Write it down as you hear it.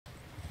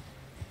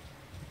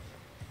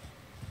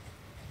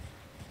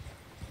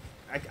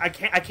I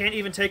can't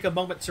even take a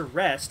moment to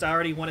rest. I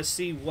already want to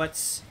see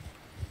what's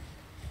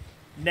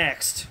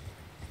next.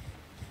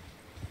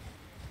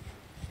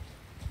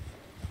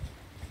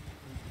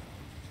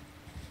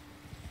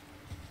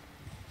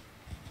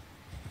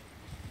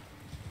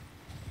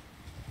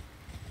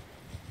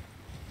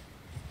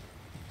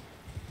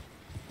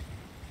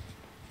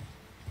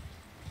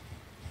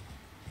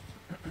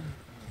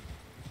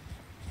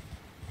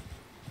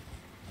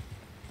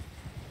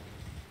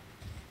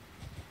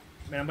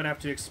 Man,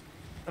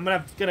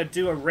 I'm gonna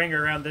do a ring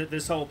around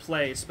this whole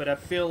place, but I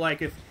feel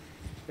like if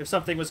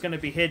something was gonna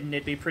be hidden,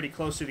 it'd be pretty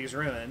close to these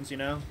ruins, you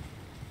know?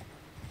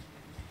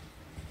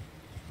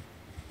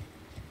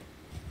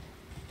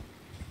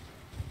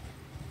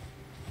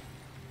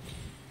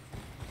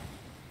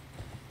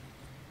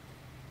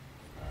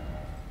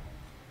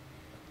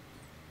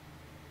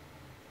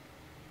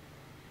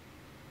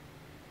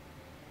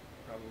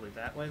 Probably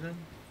that way then.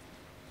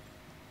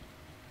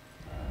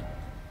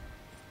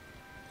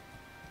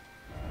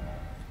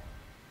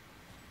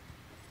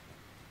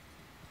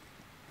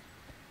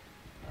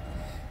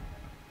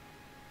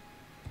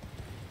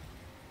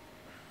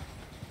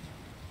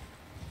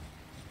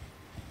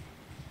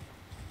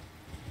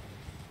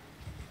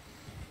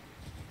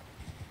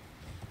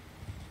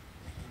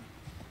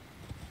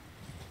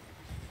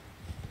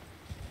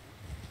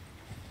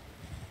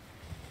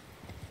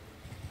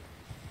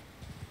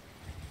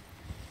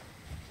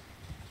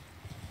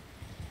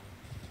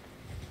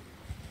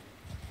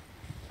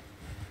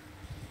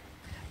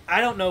 I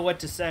don't know what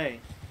to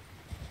say.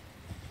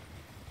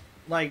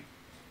 Like,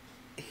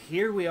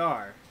 here we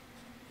are.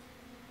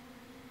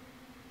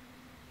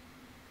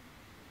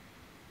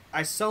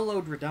 I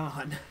soloed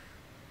Radon.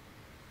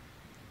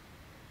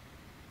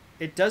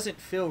 It doesn't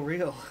feel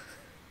real.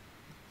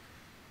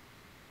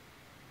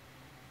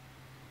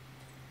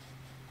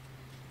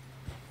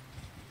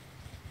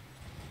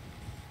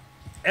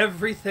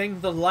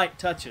 Everything the light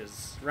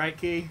touches, right,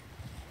 Key?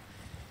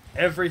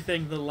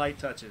 Everything the light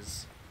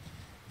touches.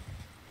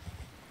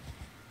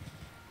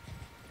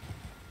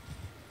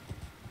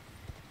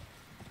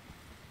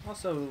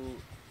 Also,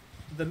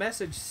 the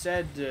message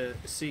said to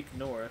seek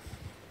north.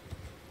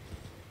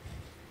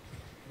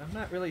 I'm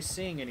not really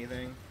seeing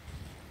anything.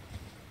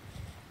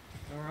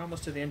 We're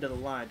almost to the end of the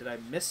line. Did I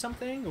miss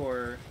something,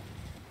 or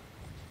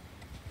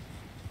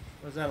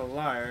was that a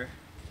liar?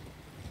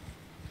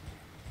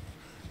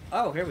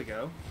 Oh, here we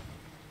go.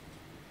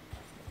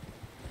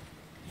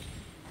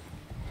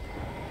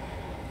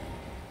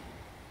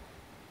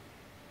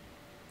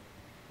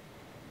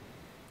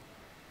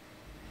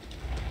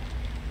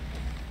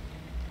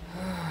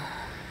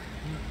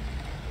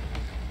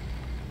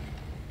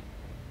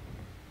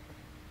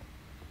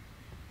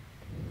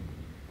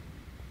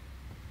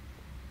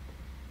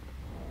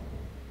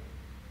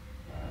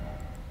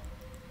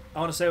 I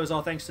want to say it was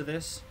all thanks to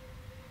this.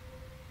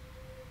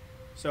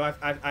 So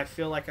I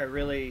feel like I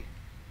really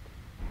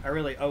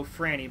owe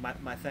Franny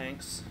my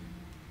thanks.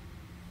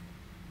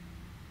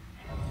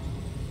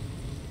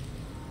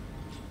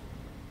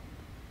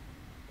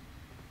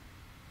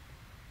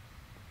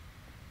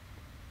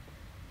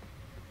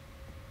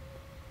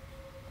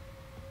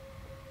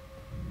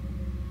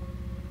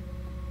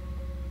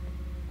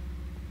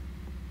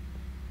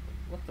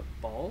 What the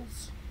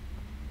balls?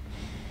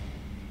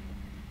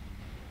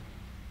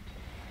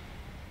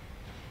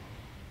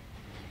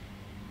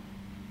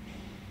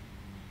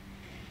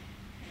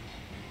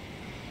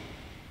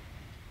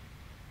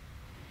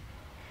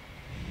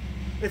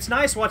 It's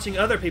nice watching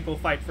other people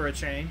fight for a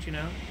change, you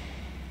know?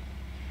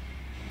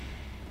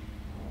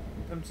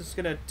 I'm just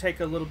gonna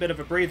take a little bit of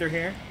a breather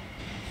here.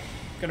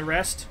 Gonna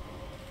rest.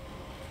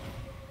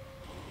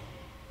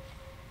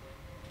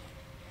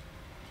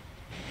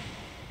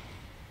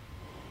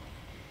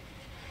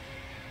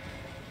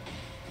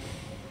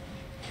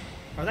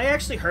 Are they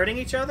actually hurting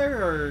each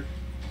other, or?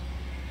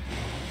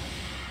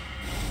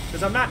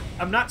 Because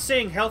I'm not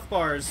seeing health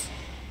bars.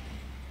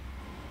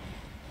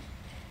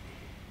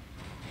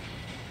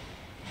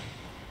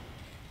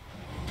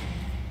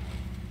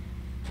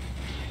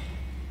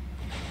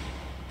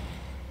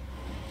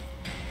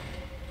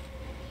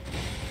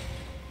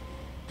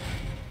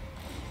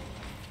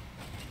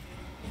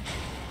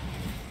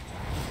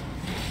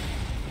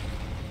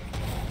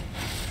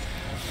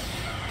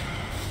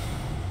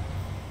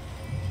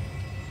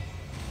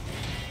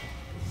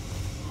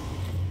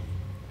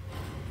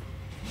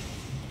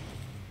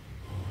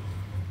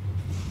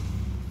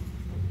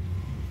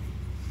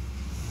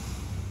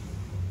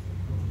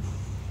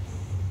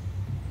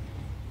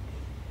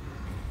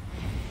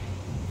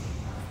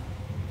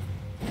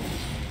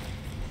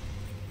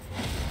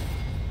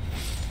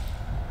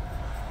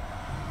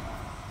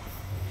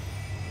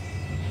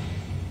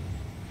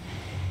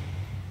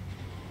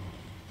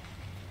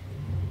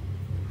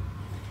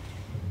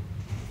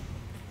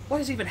 What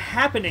is even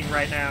happening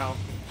right now?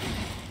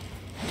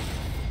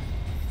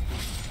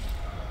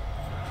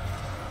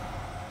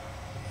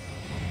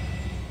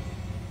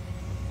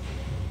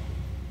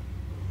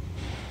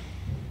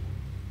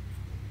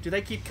 Do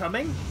they keep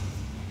coming?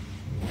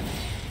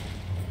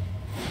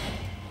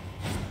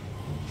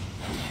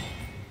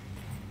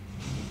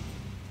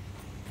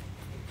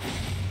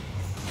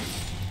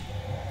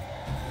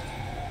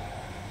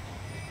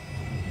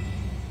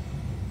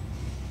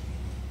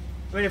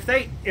 I mean,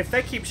 if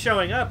they keep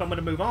showing up, I'm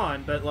gonna move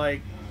on. But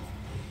like,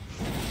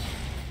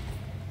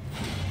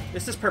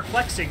 this is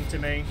perplexing to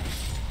me.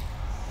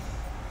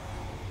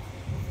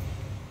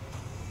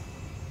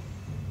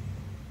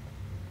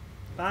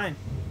 Fine,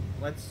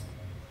 let's.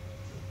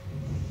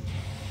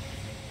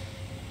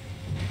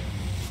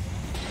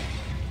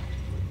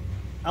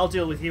 I'll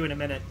deal with you in a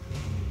minute.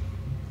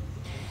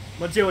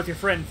 We'll deal with your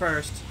friend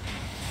first.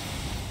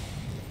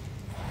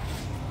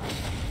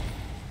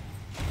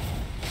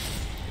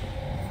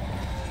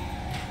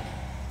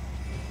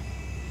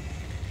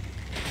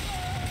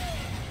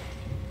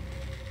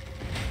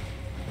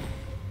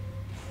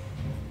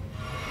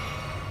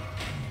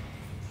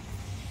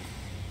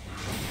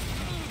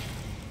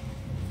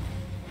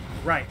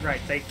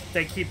 Right.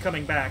 They keep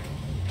coming back.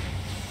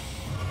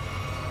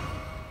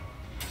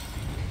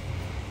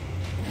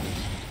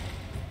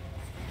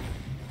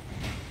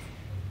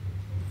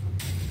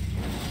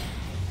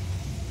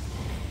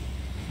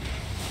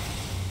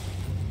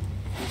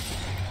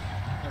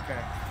 Okay.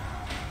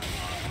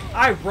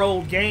 I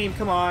rolled game,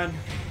 come on.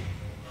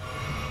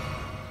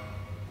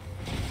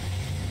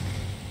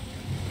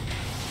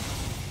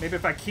 Maybe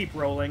if I keep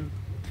rolling.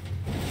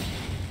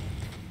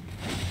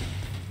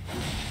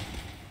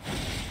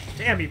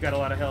 Damn, you've got a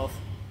lot of health.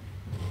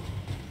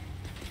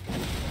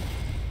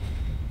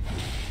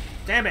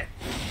 Damn it!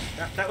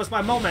 That was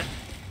my moment.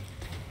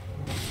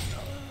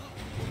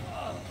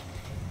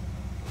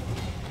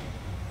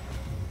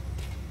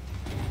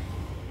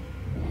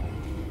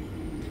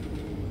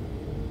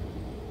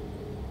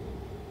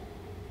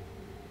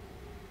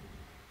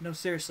 No,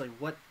 seriously,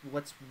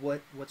 what's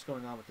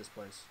going on with this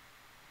place?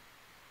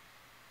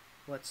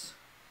 What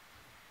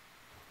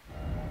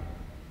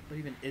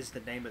even is the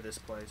name of this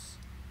place?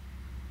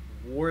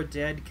 War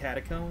Dead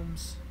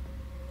Catacombs?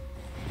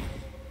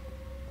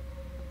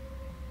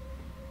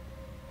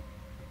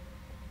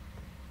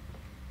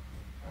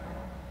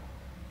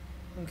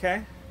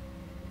 Okay.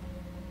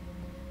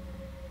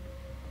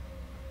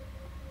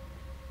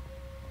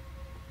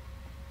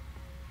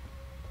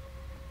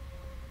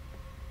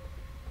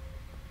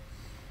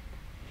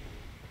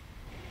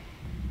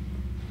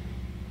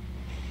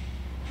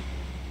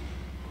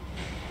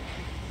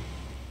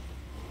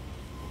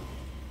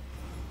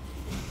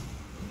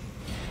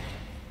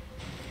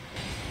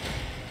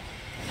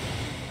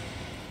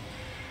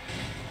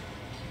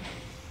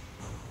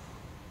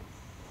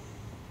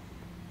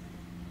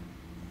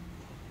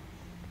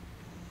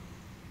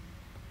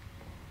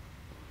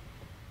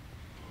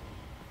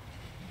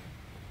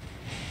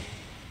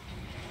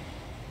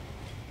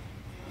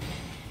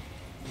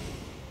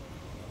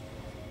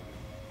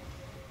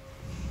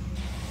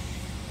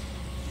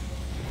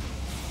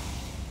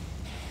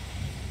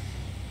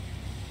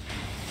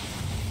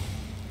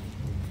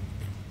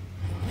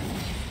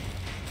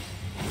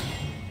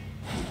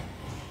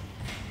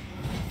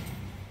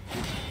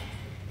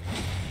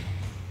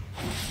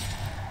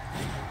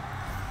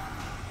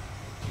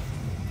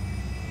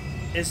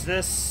 Is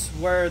this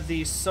where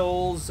the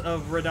souls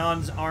of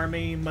Radahn's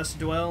army must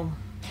dwell?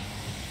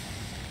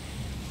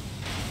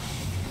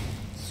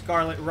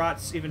 Scarlet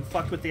Rot's even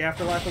fucked with the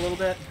afterlife a little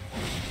bit.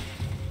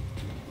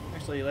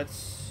 Actually,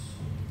 let's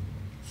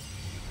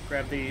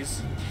grab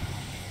these.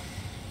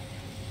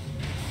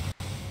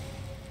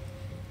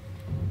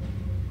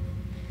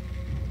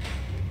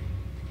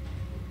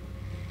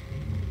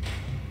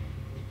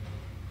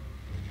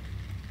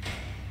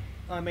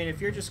 I mean,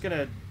 if you're just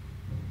gonna...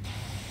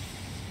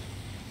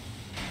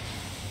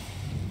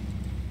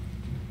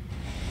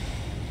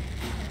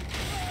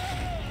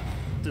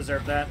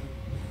 deserve that.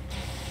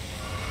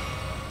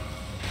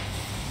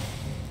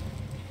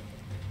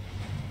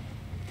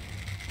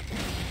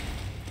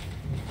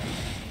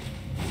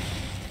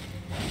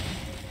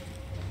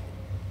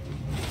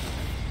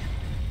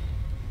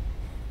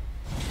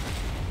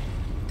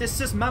 This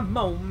is my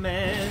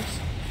moment.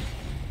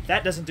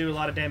 That doesn't do a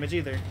lot of damage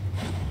either.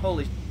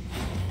 Holy...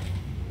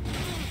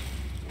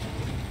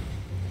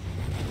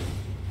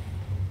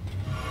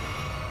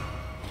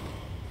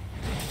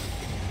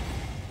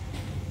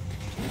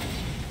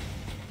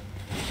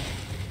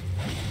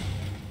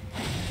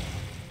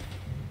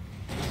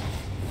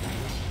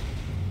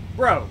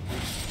 Bro,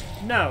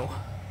 no.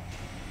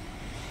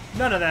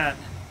 None of that.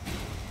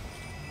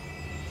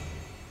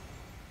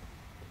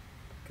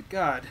 Good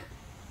God.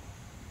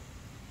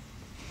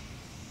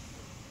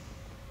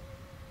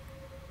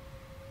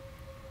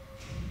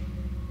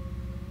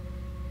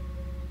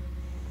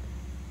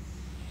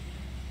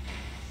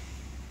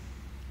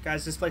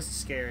 Guys, this place is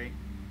scary.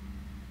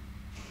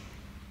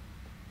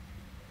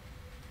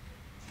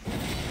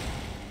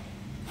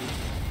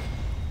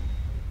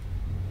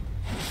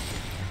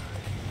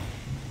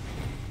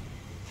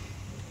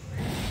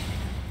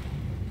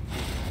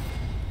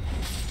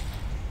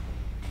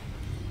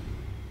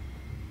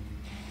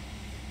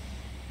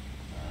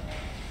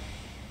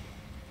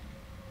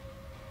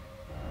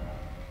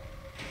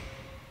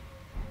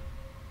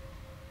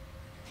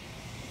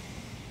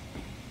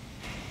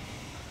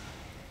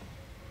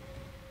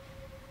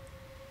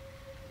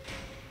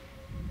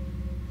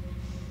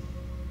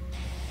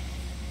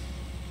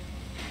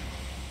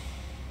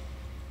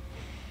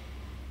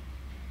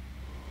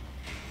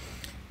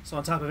 So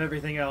on top of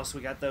everything else,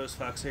 we got those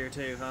fucks here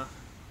too, huh?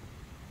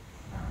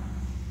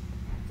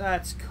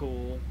 That's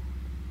cool.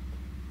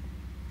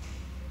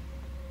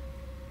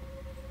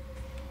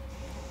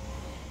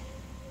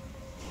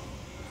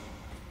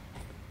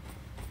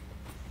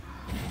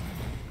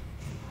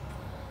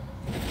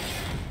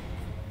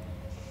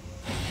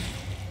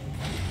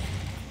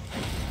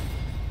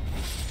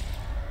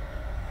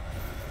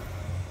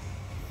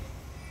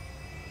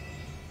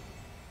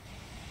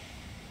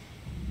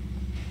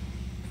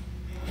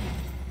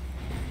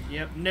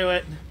 Yep, knew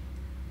it.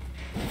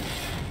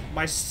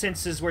 My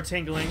senses were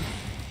tingling.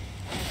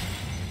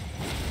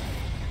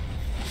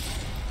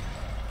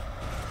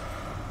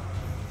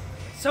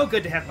 So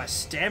good to have my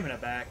stamina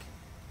back.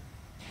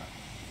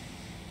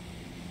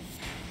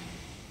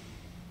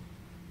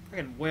 I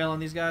can wail on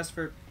these guys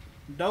for...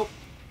 Nope.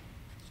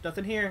 There's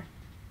nothing here.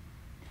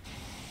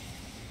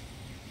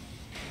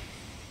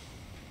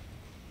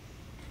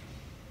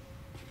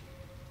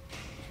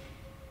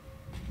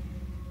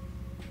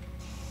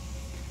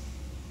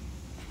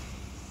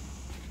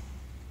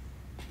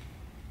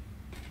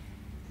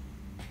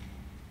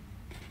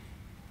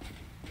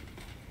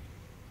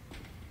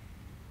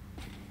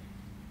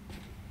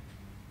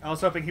 I was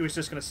hoping he was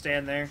just going to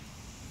stand there.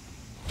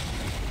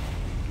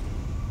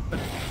 But...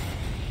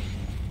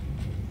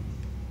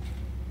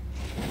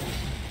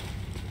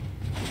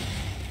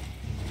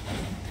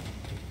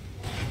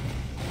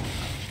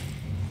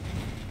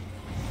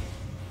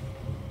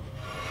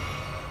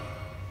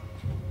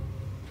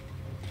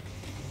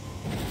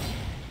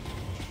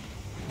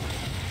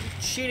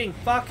 cheating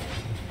fuck.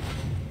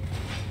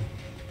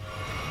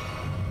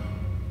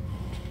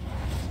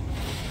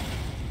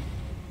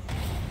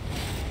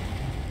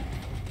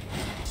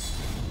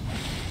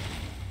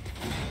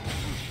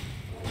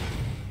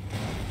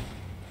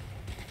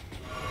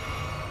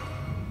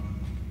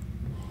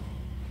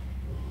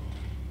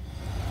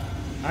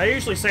 I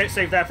usually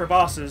save that for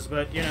bosses,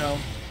 but, you know,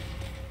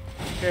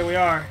 here we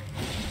are.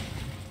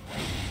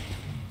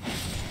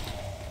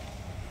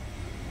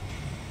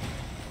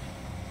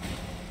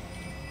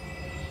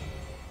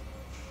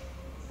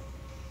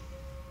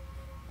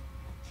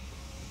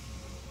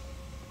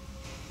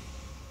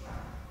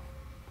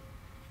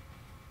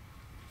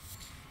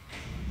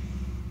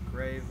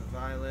 Grave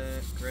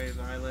violet, grave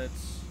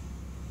violets.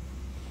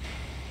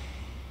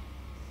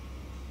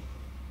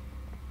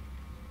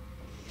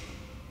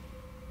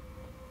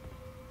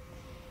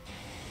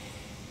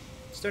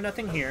 Is there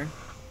nothing here?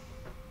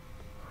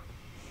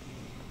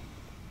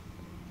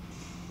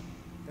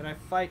 Did I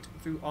fight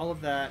through all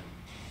of that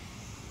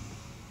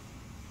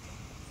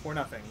for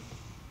nothing?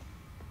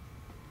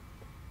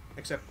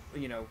 Except,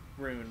 you know,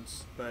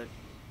 runes, but...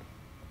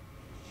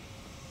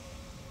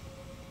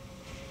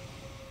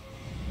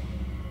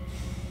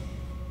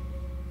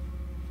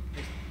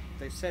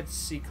 They said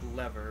seek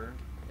lever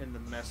in the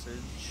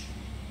message.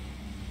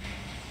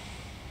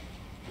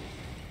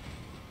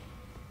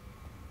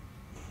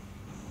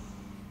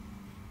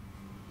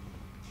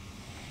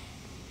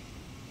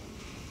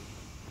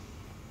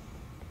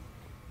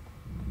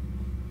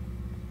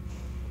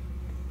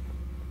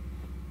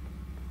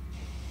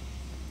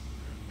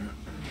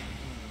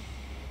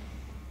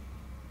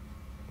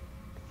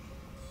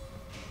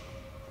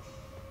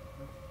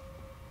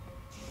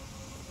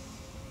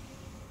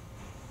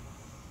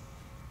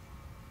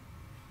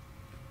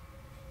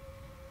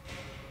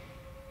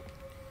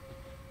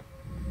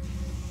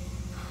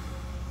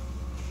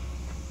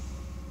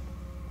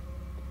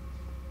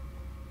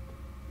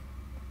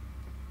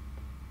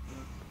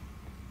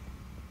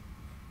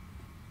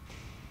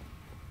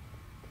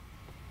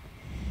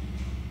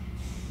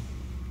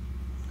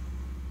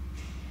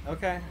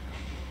 Okay.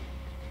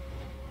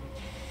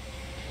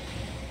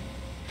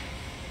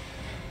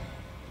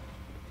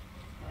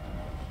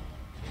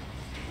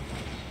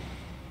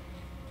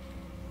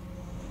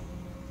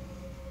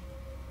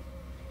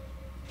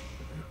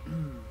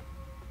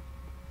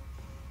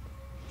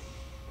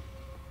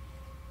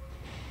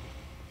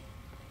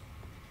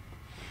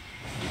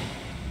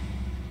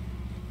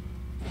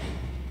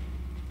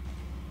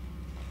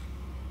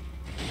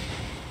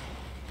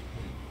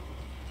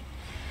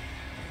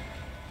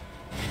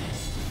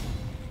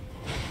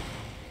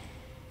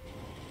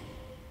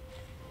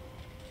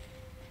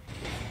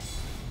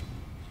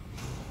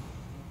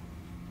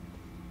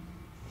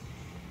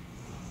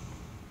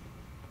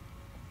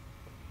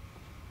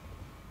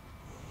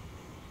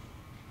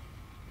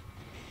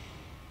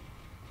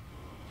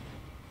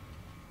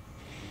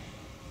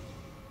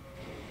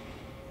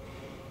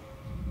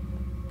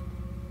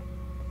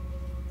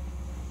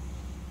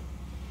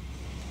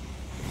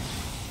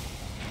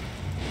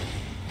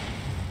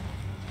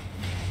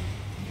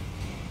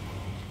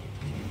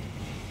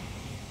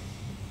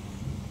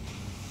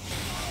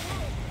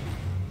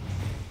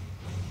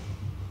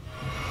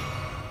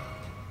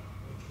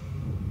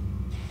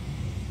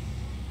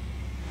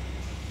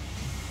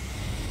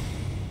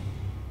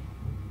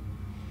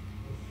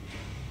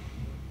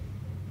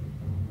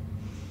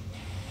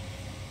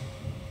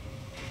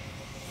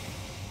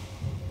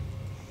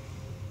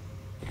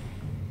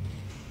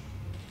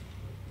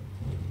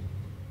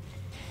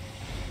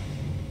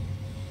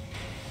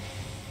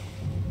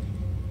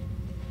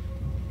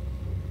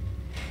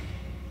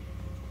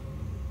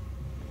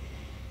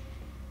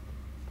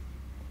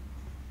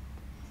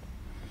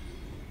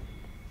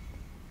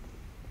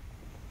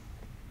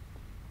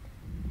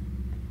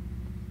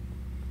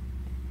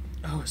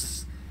 no.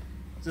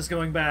 Just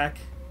going back.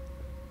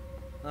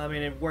 I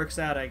mean, it works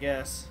out, I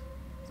guess.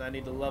 So I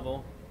need to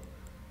level.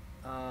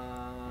 Yeah,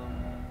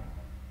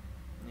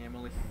 I'm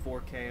only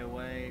 4K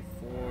away.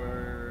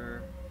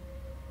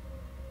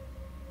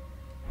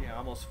 Yeah,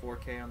 almost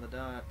 4K on the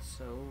dot.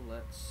 So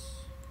let's.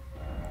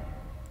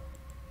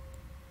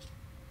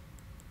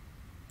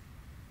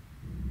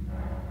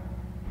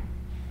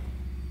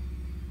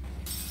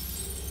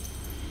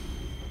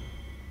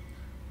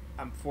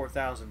 I'm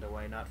 4,000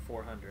 away, not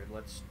 400.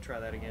 Let's try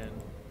that again.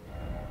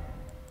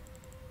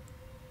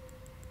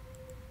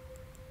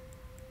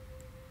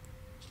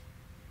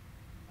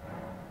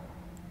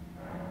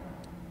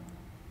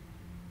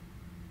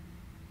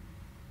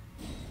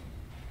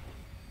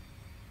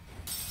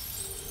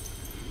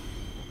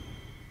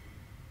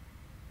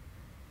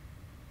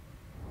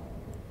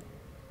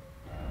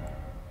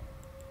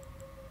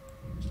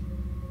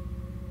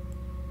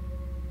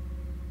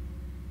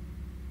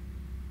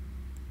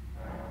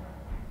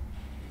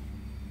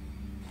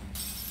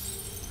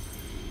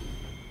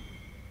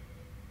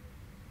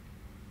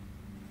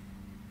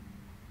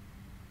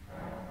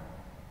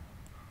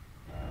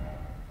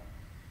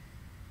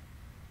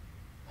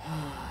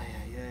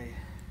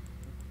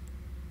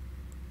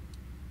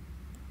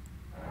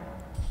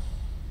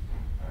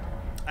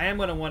 I am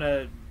going to want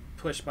to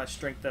push my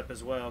strength up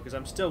as well, because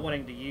I'm still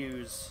wanting to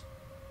use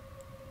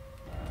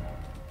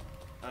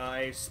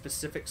a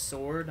specific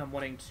sword. I'm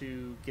wanting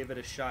to give it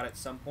a shot at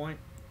some point.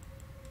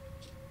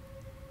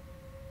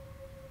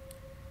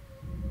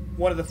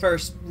 One of the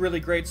first really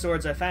great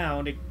swords I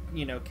found,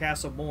 you know,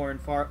 Castle Morn,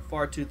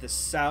 far to the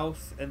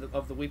south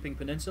of the Weeping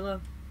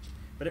Peninsula,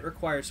 but it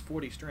requires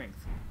 40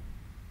 strength.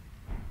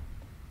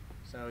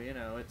 So, you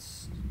know,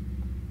 it's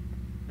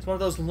one of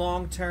those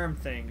long-term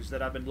things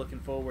that I've been looking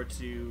forward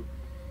to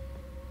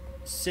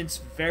since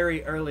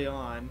very early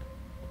on.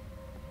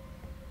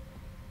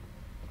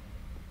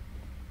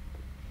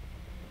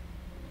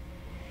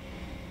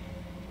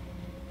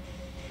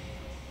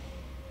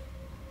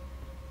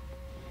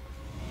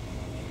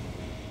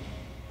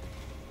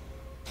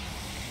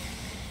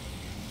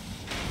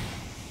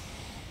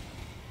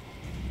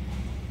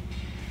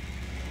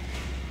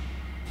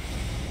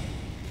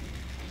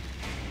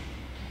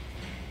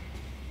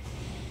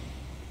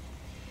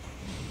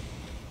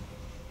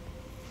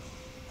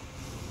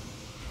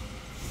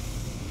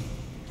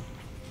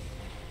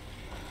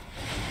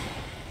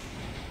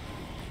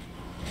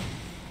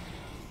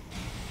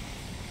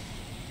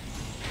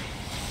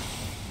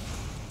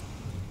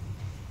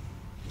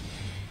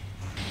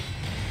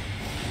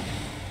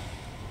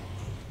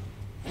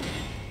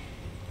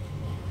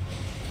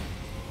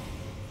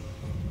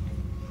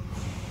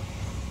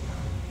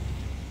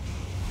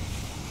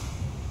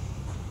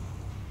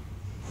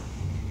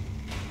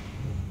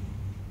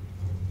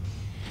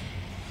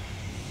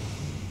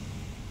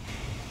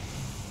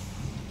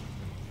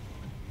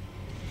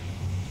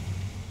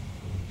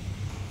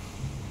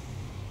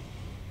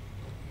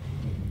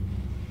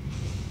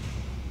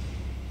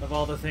 Of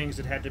all the things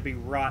that had to be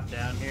wrought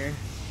down here.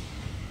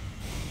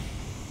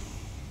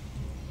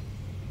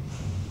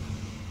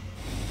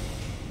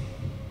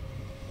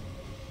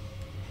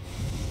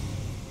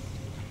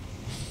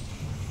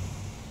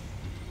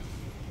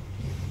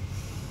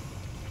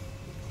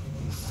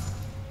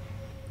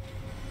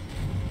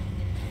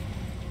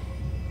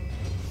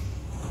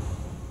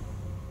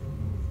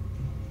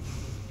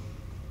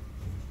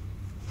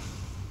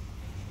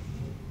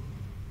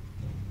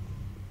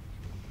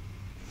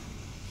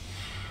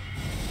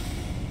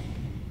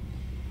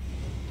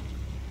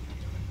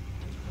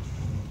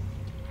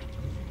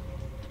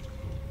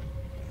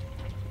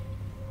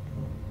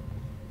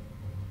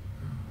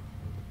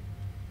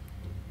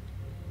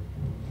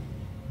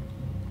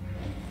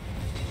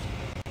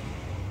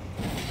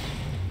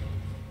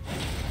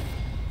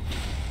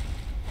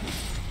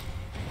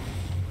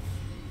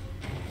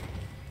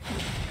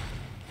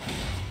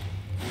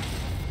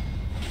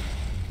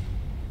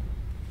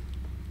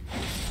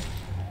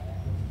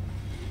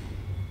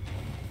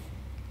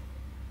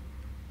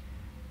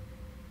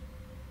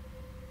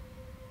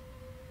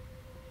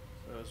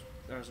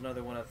 There's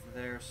another one up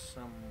there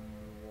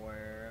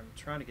somewhere. I'm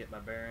trying to get my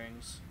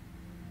bearings.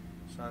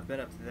 So I've been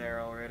up there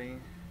already.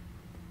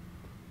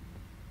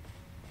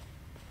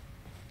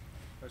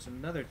 There's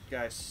another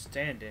guy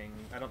standing.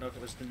 I don't know if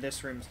it was in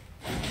this room.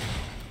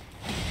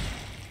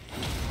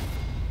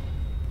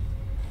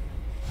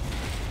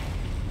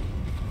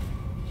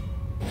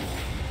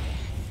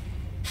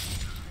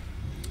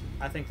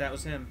 I think that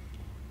was him.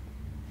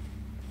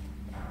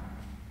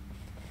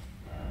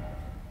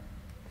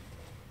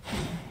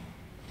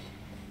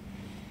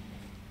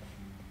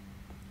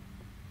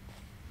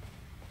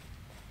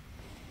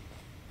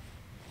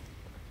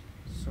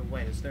 So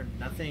wait, is there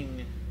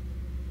nothing...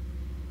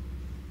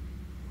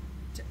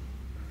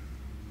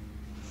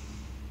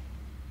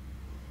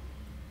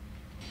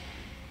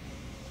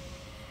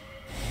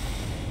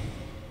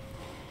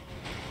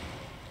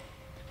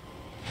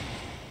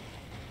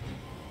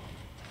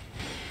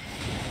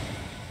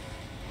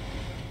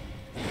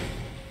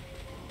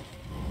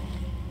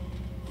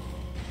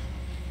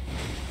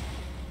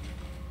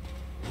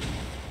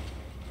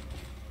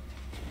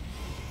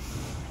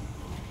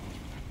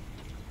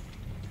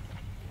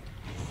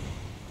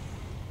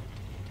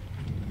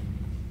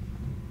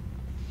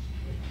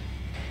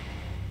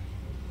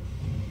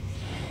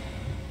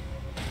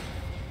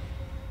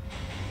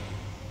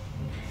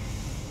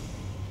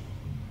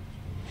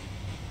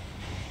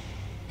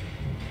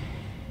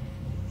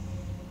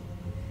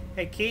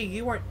 Hey, Key,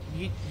 you weren't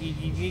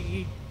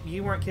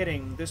you weren't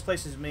kidding. This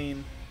place is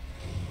mean.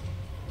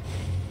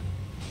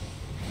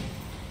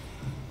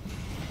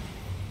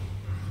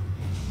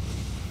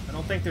 I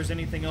don't think there's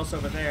anything else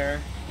over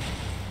there.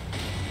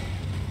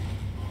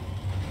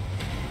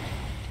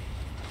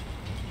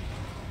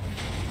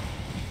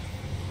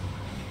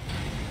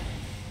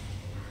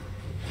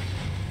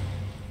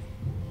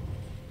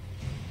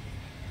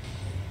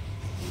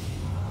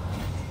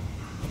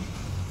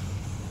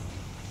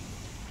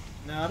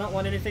 No, I don't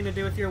want anything to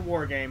do with your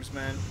war games,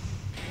 man.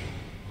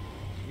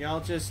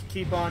 Y'all just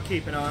keep on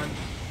keeping on.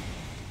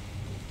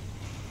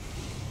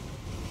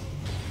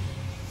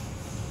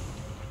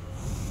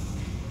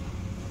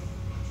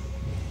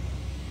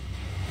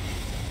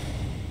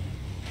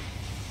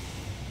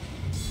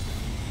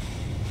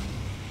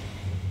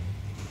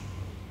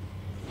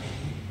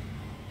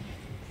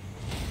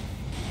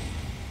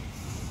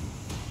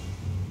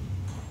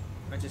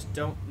 I just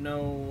don't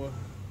know.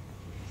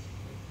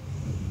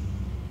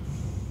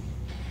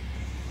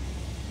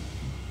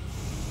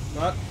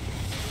 What?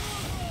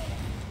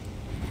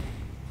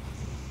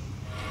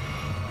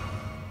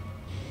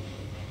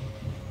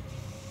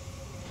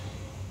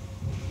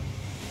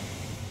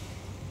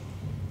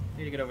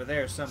 Need to get over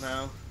there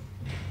somehow.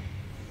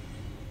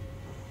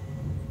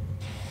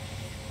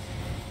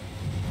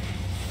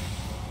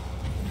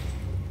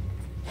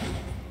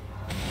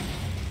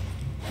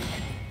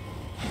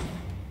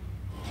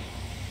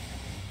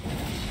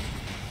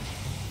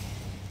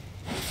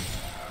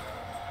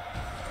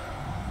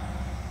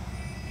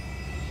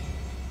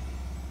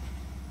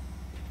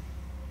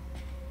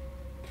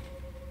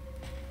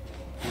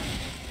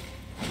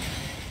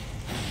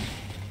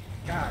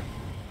 God.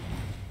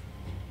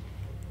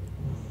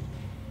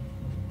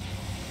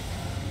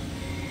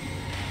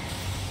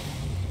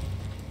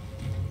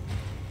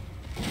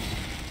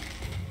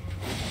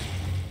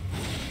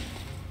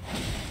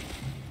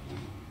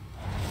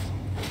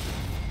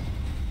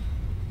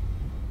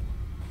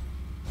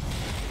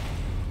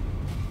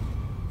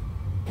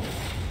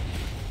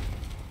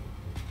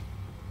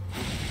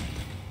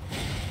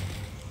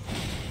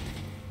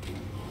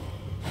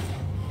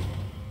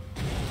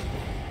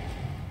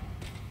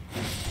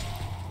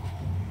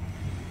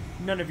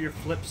 None of your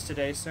flips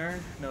today,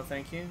 sir. No,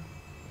 thank you.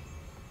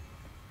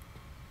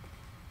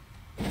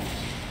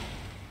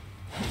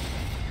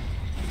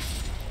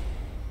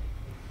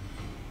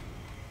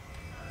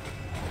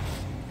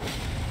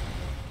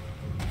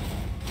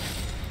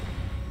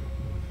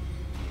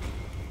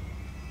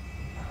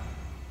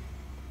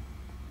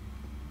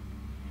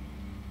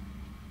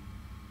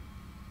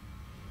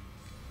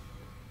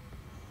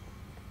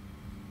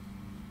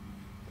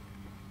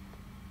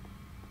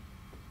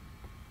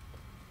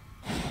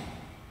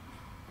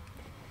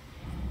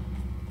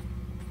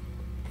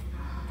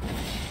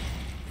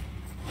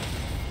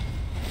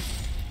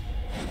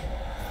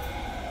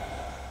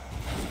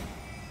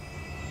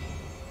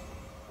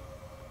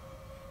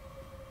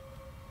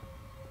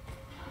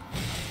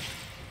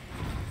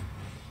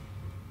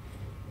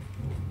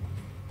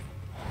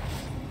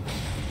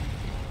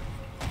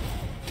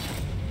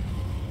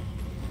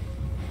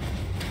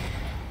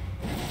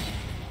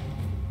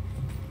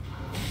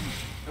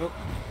 Oh.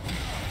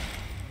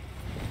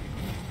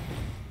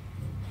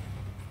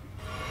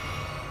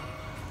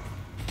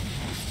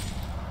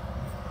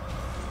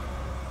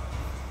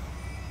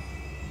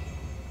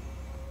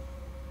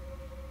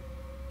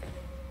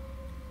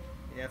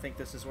 Yeah, I think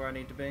this is where I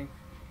need to be.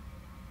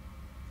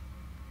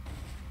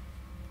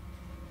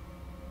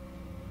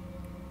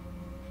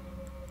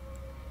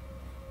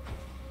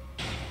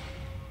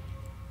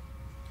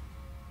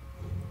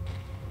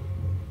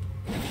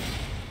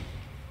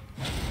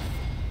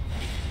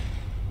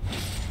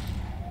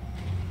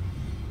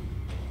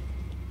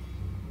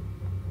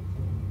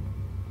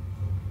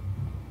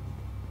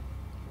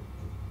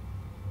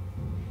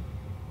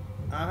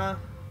 Uh-huh.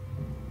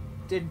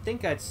 Didn't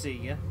think I'd see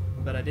you,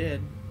 but I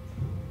did.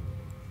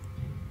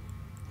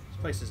 This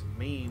place is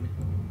mean.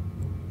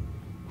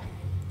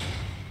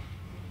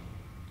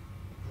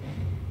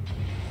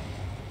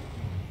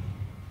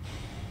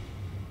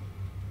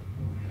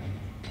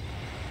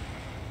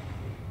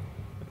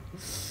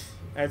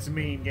 That's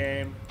mean,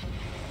 game.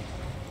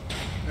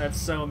 That's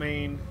so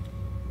mean.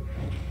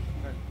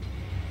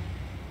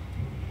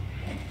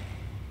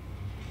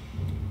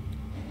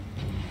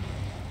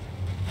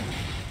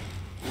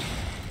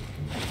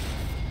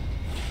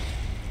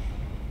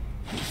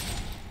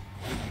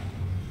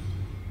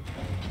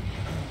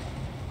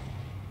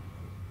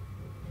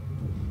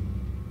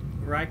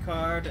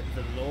 Rykard,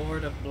 the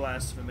Lord of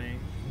Blasphemy.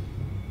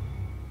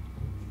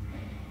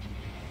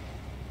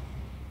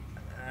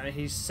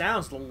 He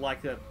sounds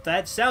like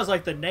that sounds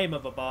like the name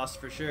of a boss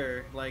for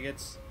sure. Like,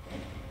 it's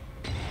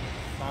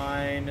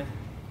fine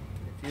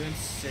if you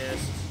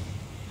insist.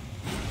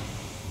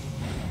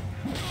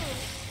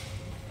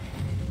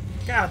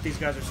 God, these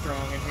guys are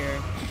strong in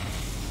here.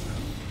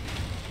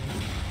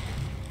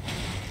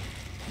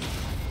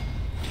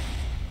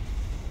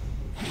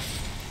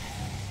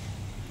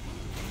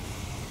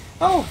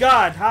 Oh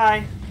God,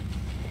 hi.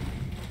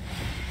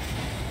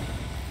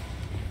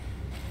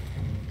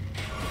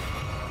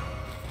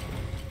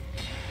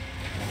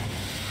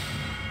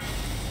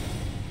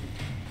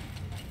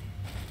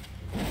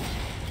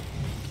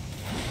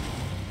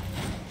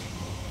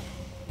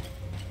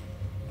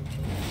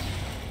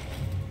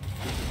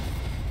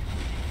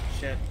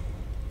 shit.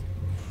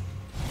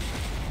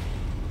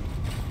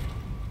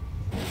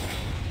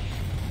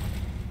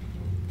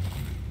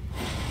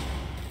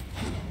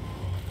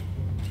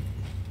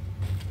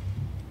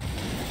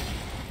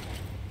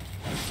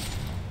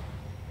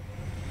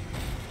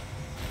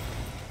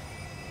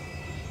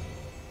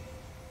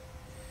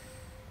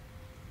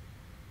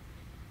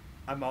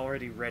 I'm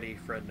already ready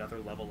for another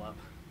level up.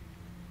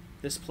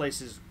 This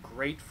place is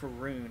great for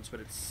runes,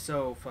 but it's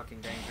so fucking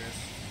dangerous.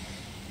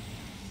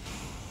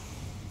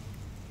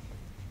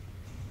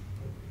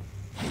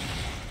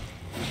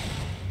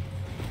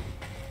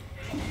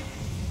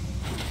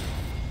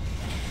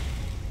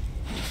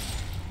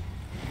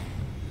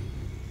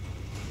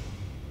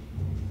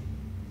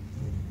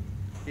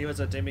 He was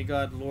a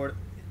demigod lord.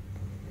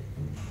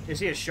 Is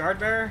he a shard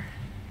bearer?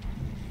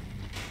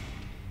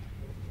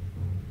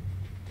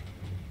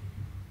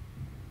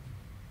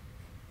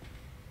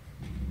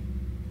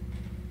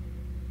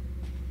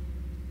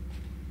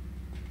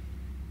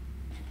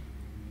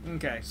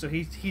 Okay, so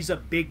he's a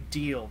big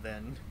deal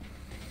then.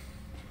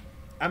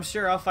 I'm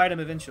sure I'll fight him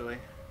eventually.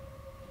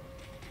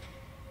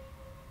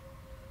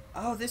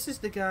 Oh, this is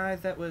the guy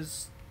that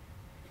was...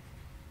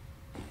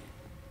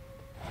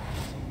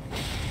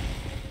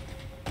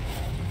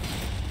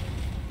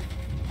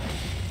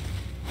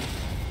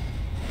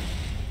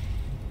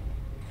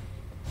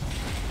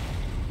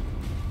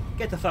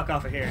 Get the fuck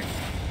off of here.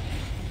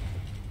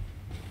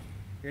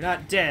 You're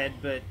not dead,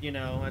 but, you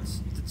know,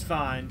 it's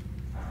fine.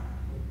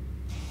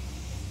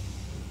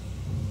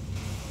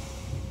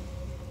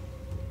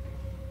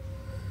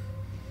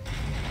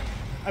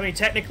 I mean,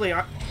 technically,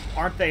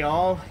 aren't they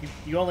all?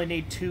 You only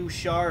need 2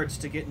 shards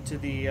to get into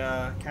the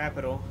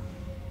capital.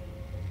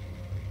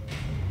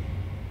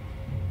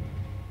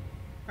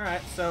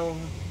 Alright, so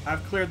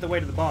I've cleared the way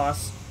to the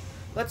boss.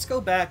 Let's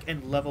go back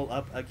and level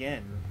up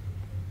again.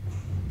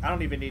 I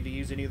don't even need to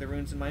use any of the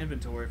runes in my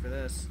inventory for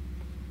this.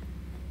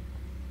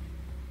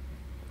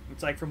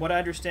 It's like, from what I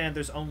understand,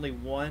 there's only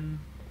one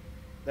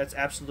that's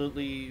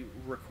absolutely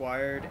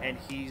required, and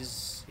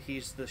he's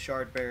the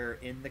shard bearer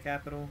in the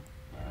capital.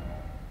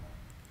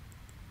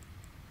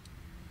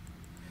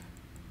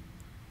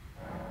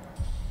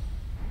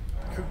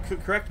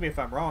 Correct me if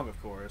I'm wrong,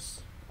 of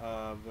course,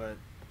 but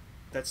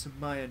that's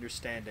my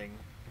understanding.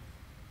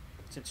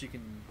 Since you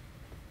can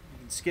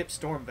skip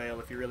Stormvale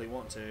if you really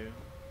want to.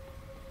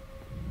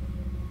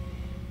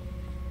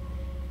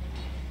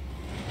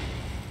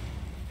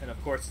 And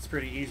of course, it's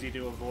pretty easy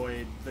to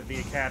avoid the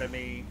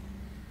Academy,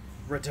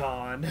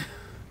 Radon.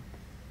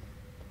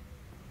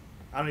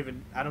 I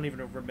don't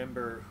even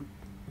remember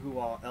who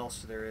all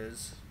else there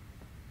is.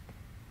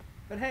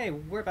 But hey,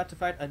 we're about to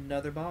fight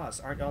another boss.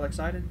 Aren't y'all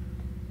excited?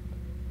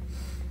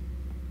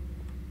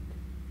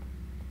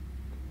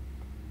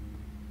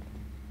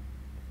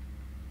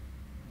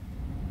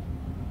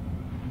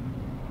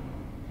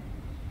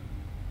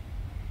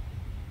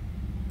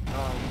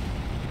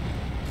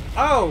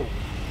 Oh!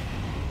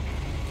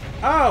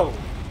 Oh!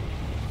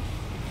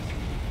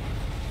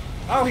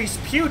 Oh, he's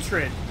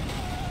putrid!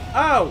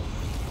 Oh!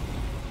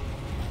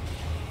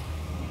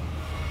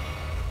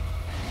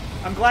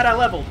 I'm glad I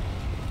leveled.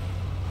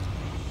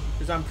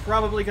 Because I'm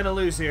probably going to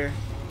lose here.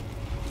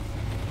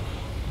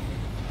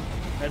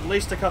 At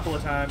least a couple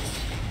of times.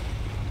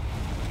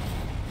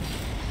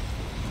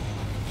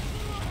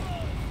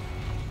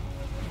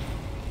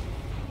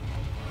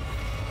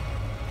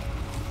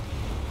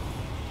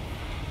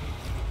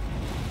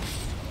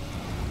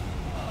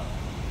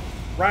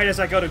 Right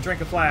as I go to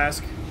drink a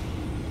flask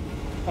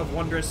of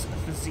wondrous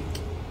physique.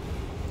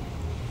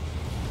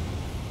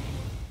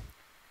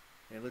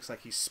 And it looks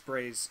like he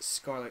sprays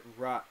scarlet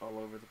rot all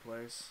over the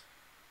place.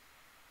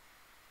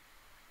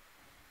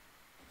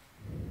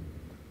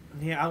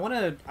 Yeah, I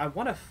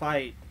wanna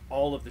fight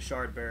all of the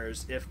shard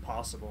bearers if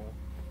possible.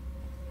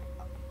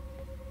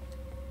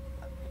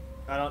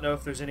 I don't know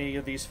if there's any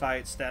of these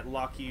fights that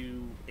lock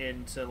you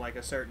into like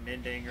a certain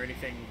ending or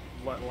anything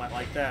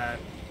like that.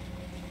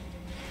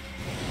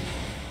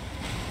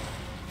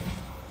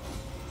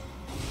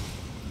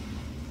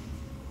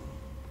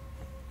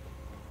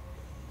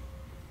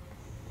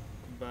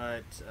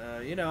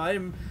 But you know,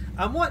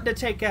 I'm wanting to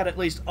take out at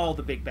least all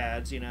the big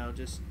bads, you know,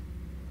 just,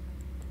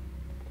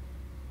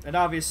 and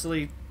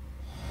obviously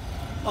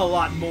a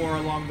lot more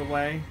along the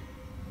way.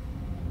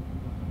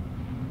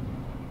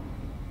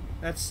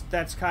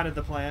 That's kind of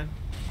the plan.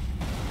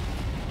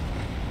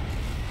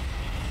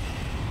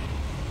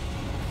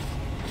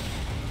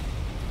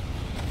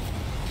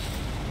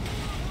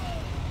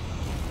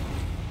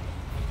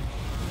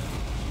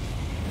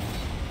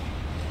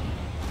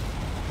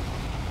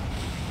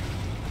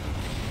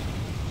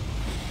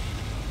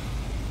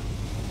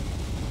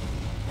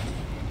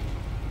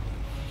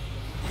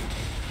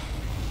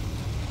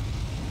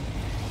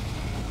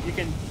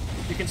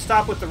 You can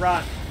stop with the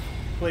rot,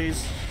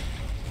 please.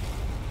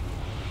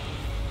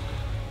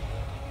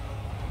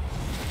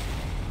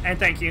 And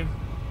thank you.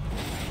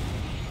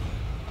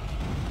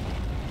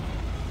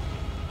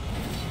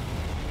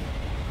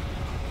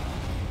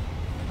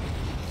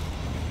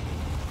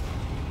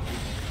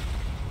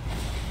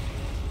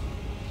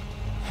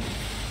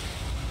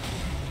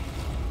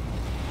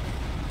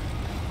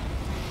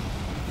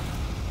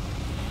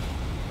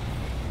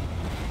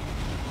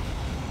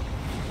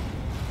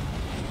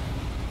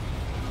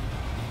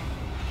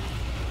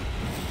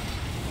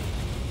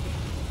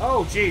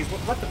 Oh, jeez.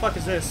 What the fuck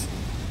is this?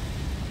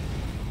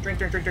 Drink,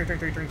 drink, drink, drink, drink,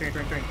 drink, drink, drink,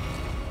 drink, drink.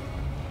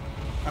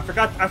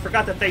 I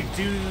forgot that they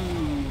do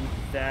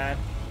that.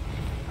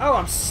 Oh,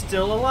 I'm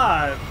still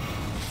alive.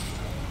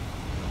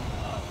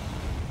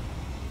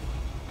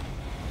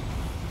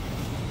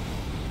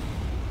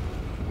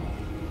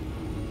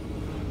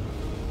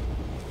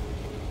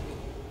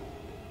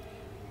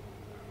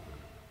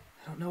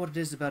 I don't know what it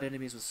is about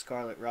enemies with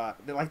Scarlet Rock.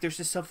 Like, there's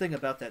just something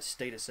about that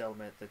status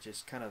element that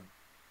just kind of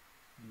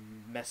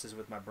messes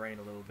with my brain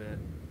a little bit.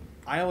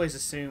 I always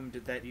assumed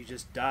that you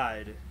just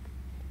died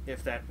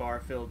if that bar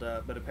filled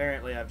up, but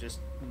apparently I've just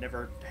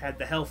never had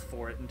the health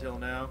for it until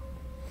now.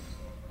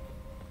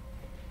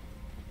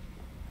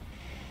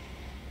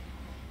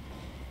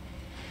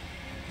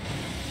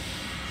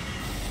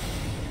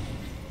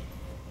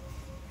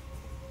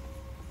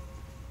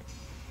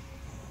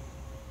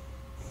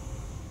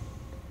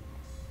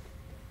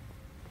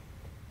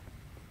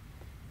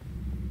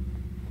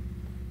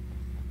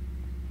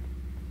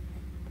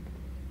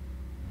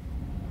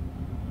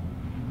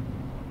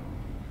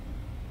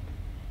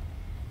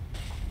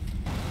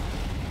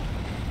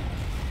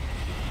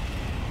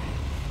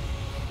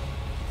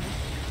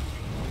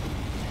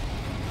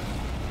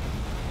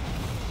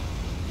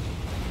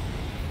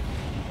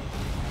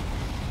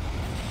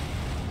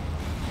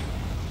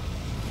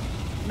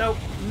 Nope,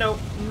 nope,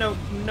 nope,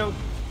 nope.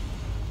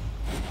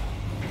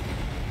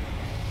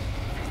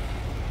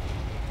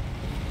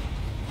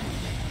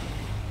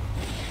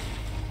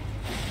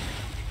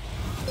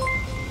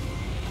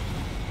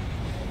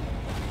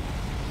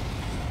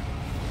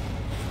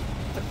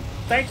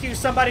 Thank you,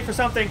 somebody, for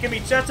something. Give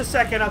me just a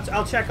second.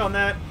 I'll check on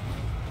that.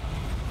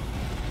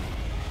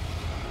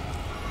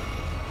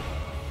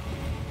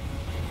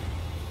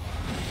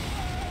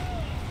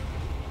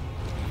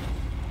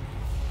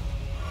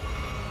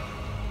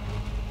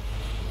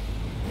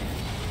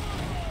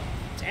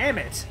 Damn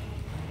it.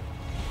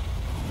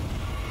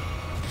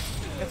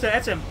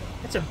 That's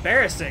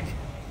embarrassing.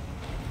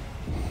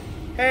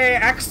 Hey,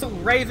 Axel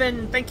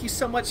Raven, thank you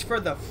so much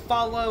for the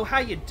follow. How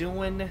you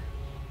doing?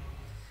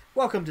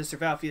 Welcome to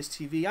Servalfius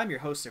TV. I'm your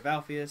host,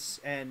 Servalfius,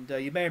 and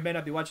you may or may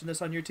not be watching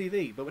this on your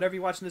TV, but whatever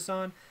you're watching this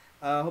on,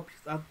 I hope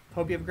you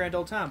have a grand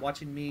old time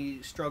watching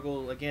me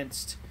struggle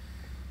against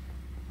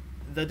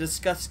the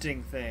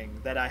disgusting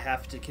thing that I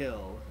have to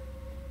kill.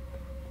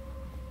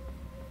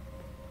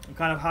 I'm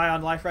kind of high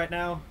on life right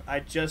now. I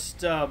just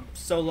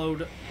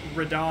soloed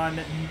Radon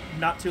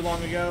not too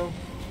long ago.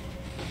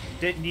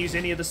 Didn't use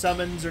any of the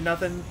summons or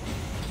nothing.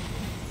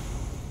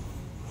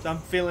 So I'm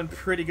feeling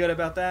pretty good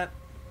about that.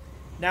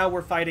 Now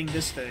we're fighting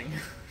this thing.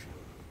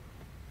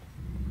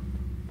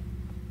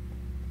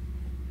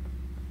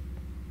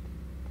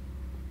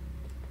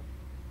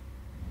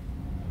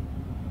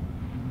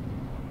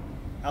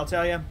 I'll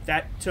tell you,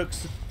 that took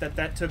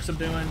some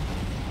doing.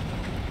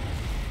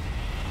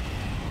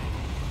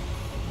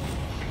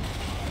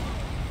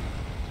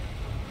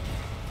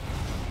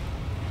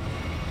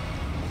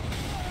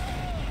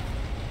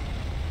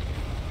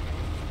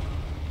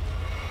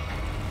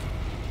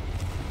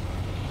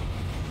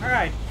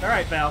 All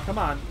right, Val, come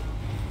on.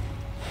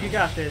 You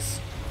got this.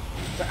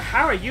 So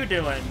how are you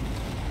doing?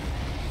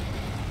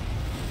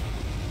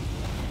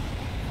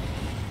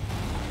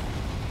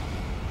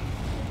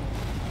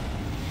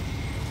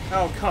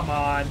 Oh, come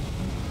on.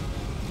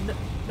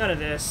 None of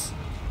this.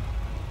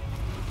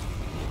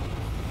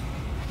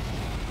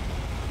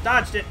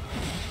 Dodged it.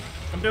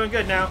 I'm doing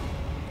good now.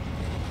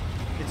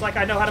 It's like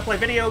I know how to play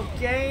video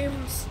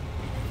games.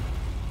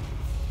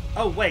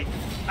 Oh, wait.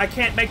 I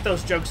can't make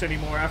those jokes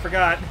anymore. I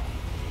forgot.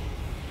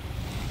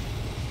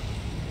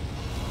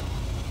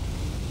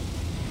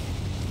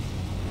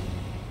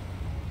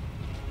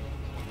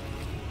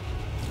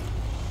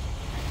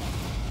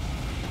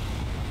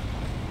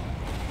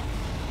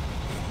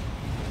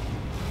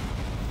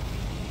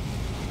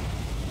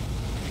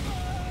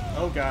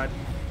 Oh god.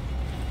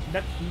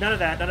 None of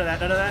that, none of that,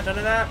 none of that, none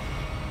of that.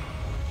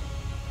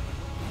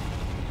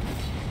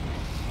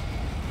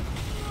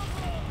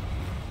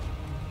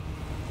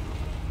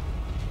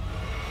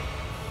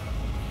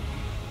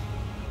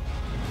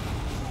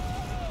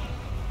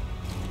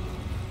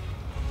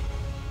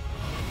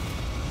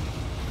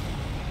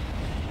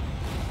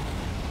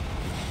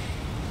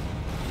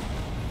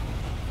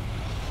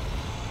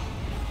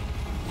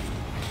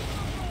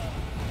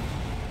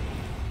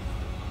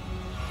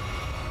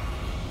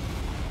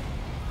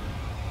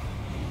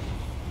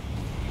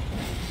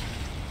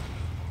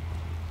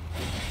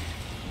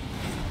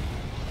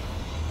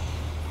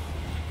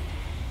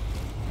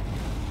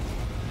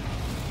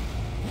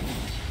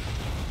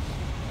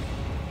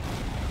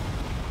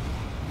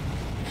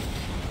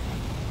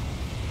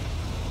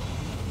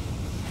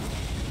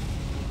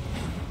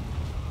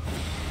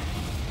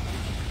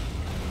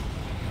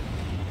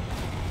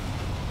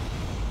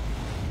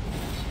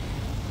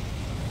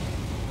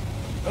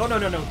 Oh, no,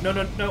 no, no, no,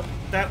 no, no.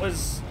 That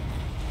was...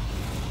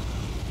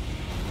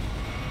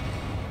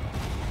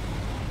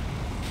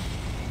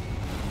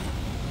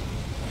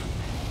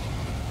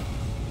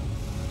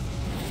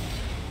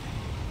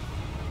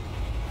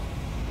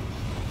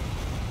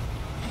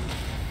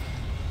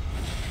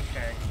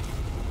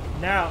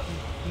 Now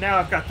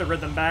I've got the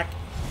rhythm back.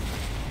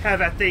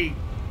 Have at thee,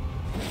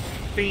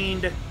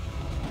 fiend.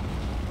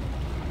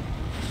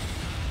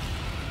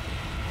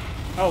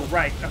 Oh,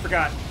 right. I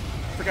forgot.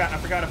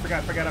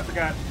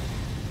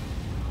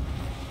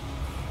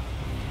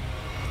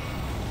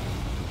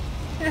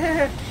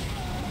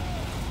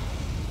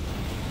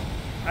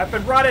 I've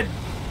been rotted.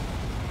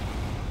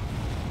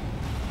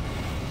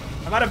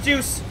 I'm out of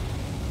juice.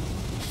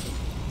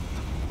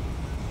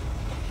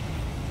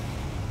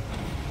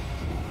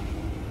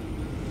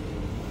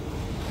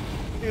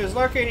 He was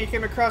lurking. He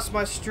came across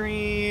my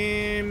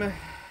stream.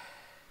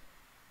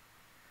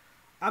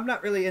 I'm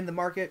not really in the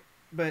market,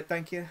 but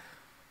thank you.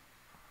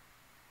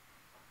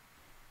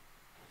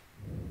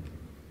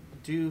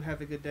 Do have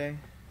a good day.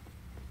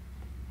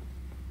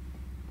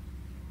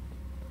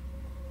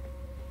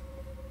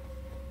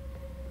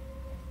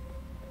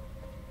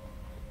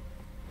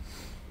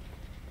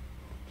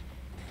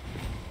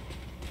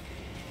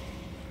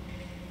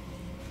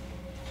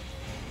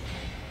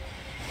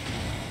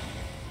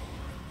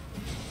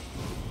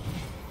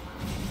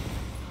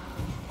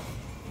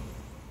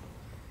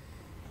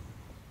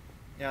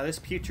 Yeah, this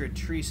putrid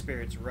tree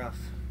spirit's rough.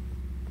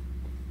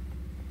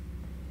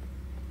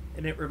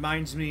 And it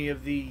reminds me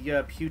of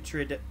the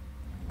putrid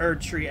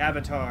Erd Tree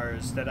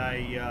avatars that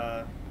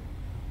I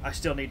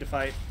still need to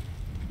fight.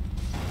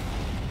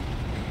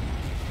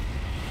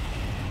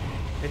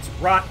 It's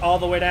rot all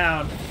the way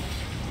down.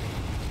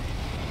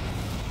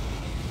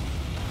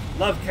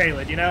 Love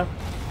Caelid, you know?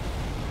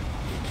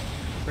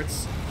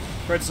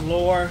 For its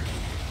lore.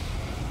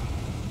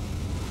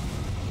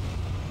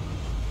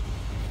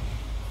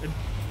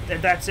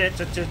 And that's it,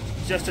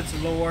 just its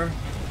lore.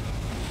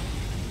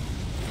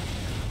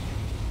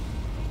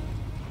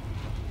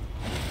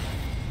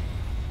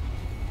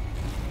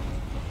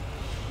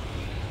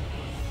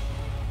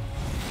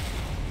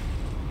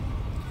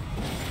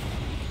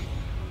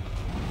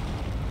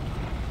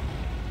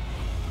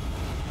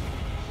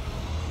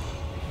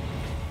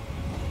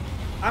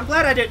 I'm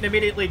glad I didn't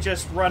immediately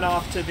just run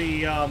off to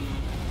the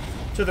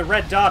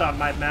red dot on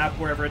my map,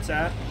 wherever it's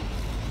at.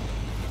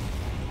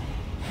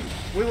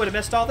 We would have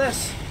missed all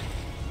this.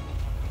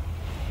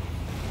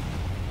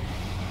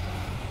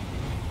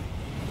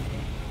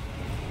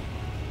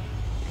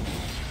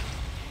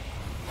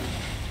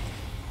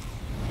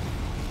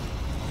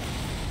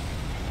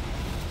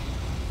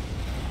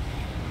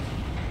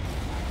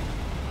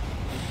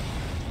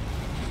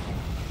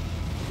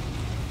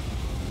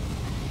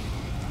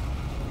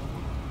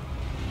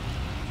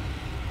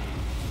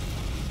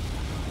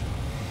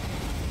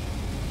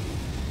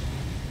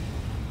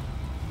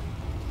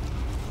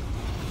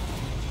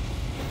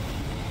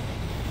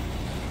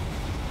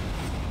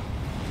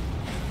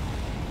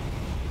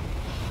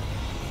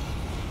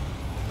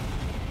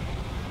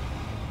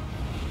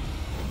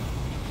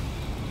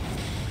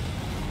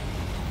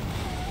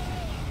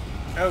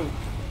 Oh,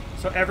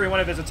 so every one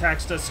of his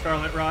attacks does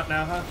Scarlet Rot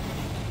now, huh?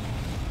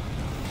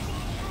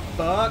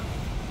 Fuck.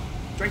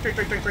 Drink, drink,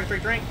 drink, drink, drink,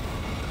 drink, drink.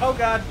 Oh,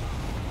 God.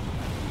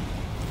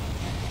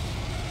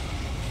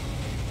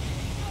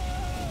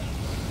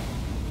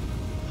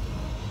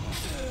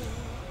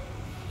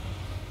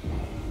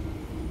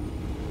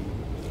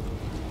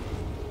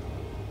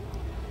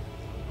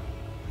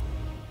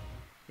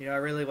 You know, I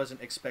really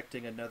wasn't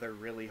expecting another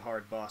really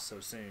hard boss so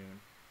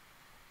soon.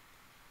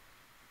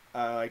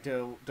 Like,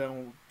 don't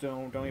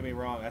get me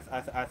wrong.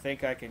 I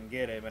think I can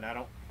get him, and I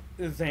don't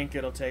think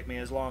it'll take me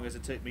as long as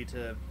it took me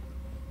to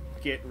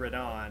get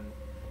Radon.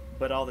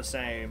 But all the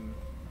same,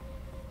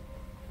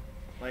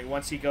 like,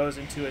 once he goes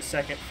into a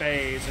second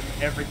phase and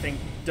everything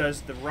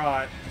does the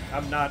rot,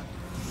 I'm not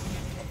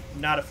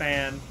a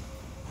fan.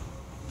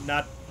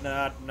 Not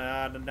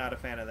a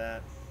fan of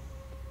that.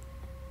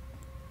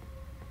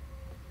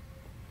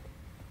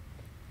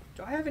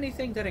 Do I have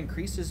anything that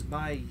increases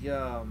my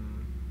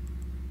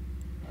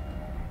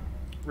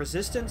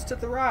resistance to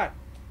the rot?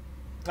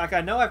 Like,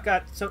 I know I've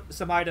got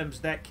some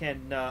items that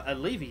can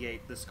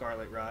alleviate the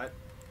Scarlet Rot,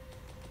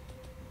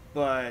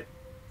 but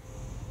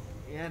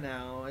yeah,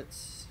 no,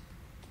 it's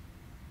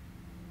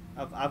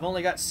I've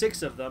only got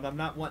 6 of them. I'm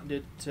not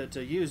wanting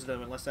to use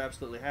them unless I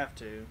absolutely have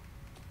to.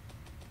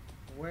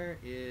 Where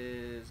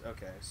is...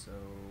 okay, so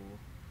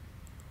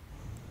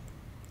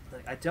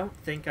like, I don't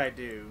think I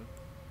do.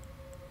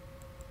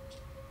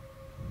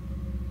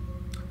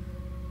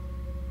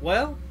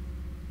 Well,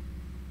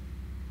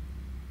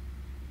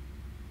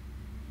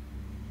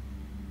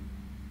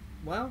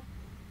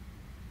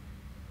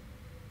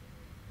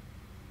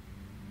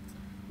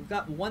 we've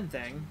got one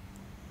thing.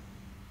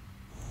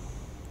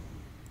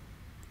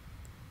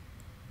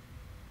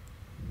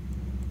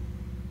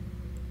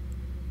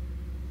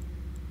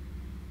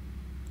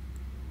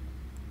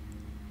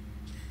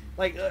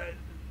 Like,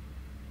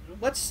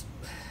 let's...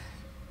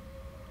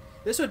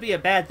 this would be a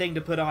bad thing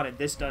to put on in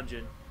this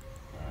dungeon.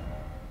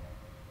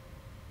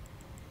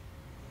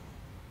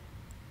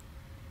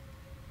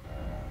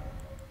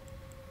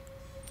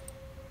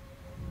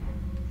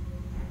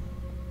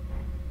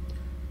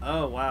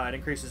 Oh, wow, it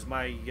increases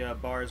my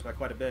bars by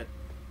quite a bit.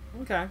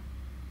 Okay.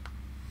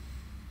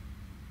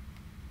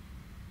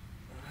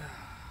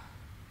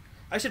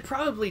 I should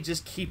probably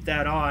just keep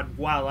that on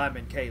while I'm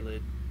in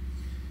Caelid.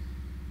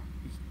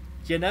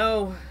 You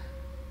know...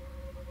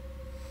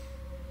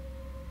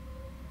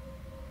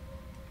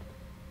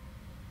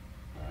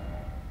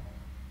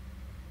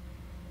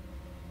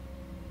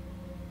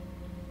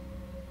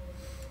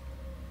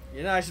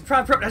 You know, I should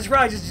probably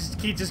just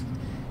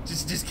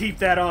keep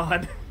that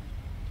on.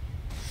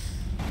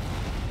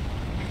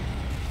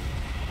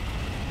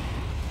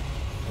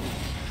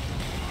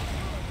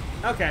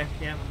 Okay,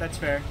 yeah, that's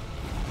fair.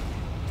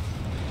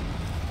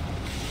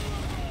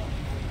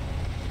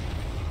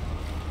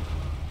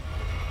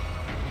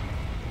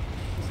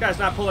 This guy's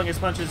not pulling his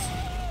punches.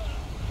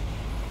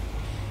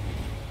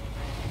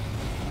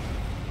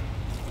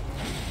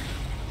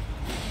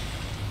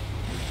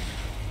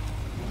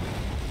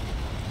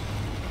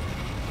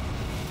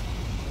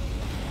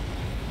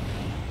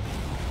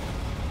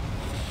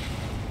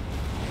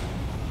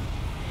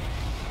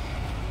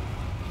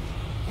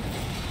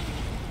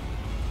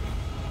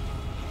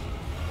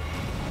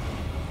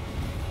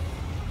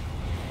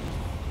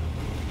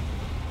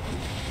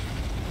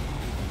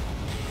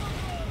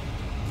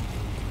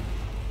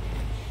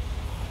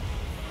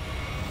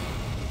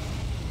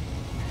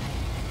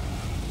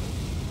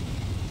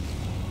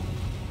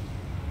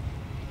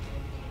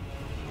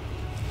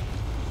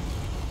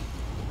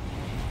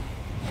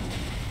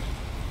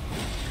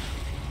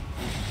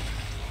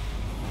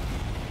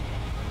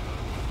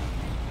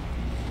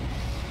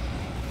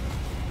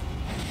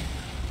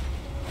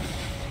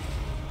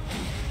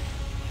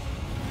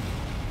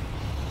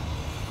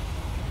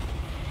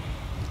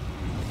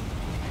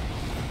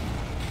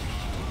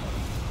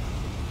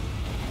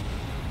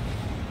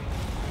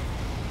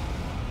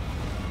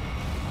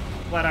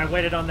 Glad I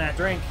waited on that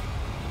drink.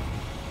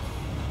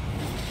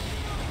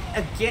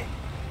 Again.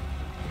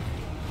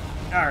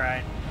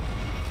 Alright.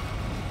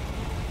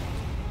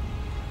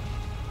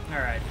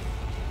 Alright.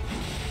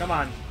 Come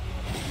on.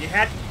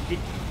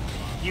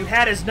 You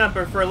had his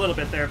number for a little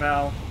bit there,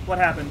 Val. What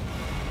happened?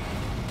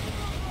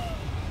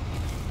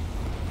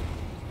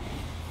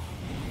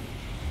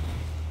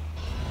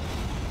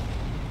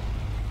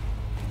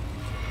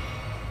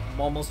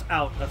 I'm almost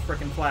out of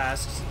frickin'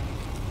 flasks.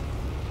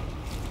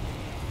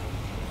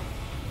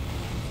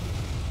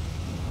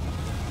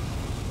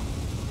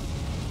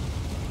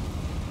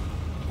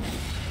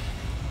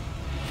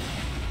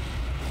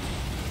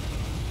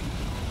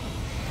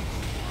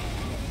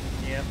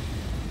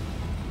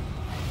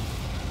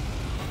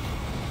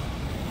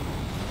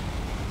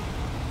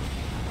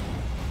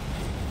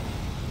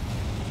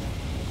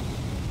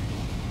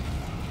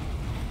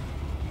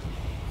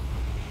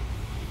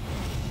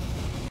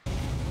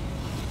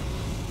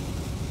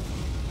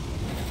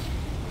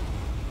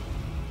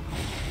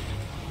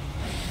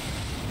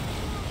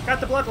 Got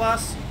the blood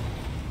loss.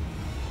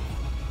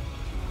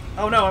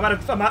 Oh no, I'm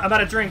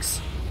out of drinks.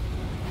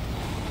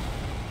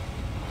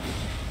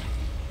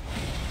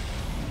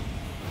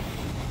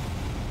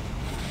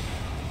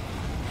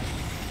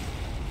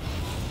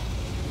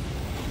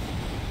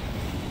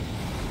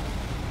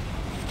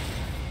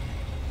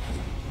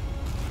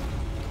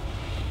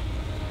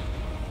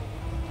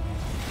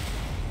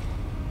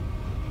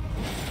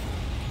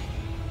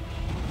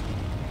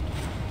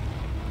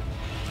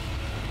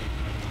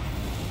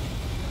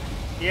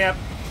 Yep.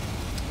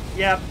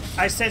 Yep.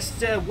 I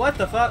sensed, what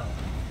the fuck?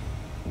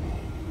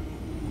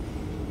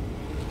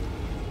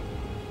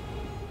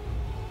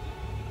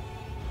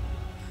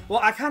 Well,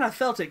 I kind of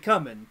felt it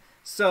coming,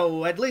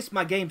 so at least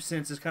my game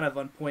sense is kind of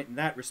on point in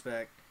that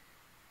respect.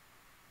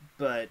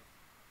 But,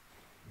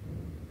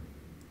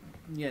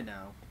 you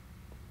know.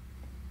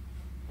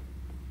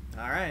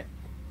 Alright.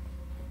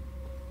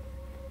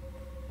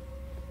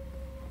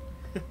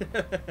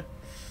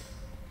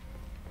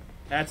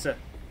 That's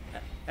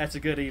a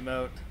good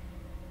emote.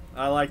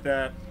 I like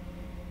that.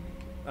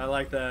 I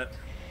like that.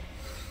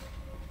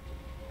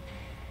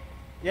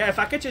 Yeah, if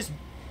I could just...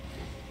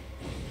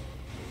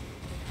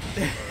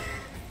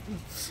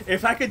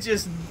 if I could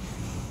just,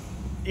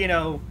 you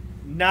know,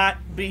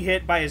 not be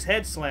hit by his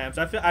head slams,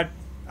 I feel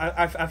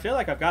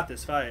like I've got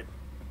this fight.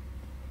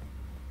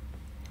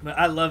 But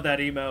I love that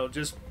emote.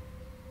 Just...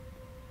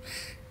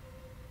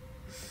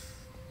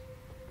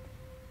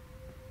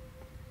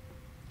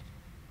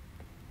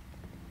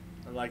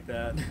 I like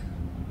that.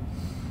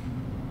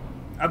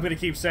 I'm gonna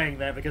keep saying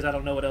that because I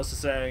don't know what else to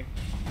say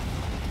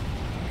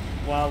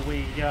while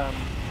we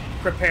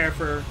prepare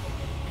for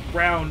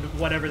round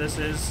whatever this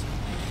is.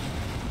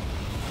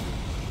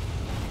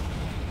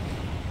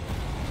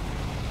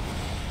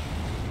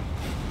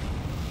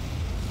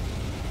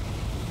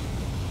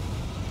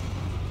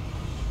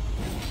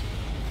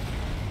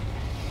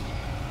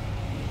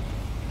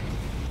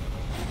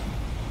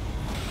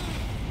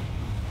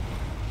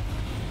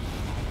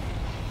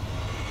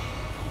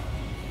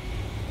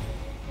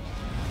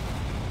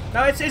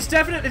 No, it's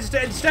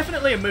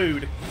definitely a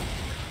mood.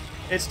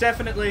 It's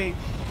definitely,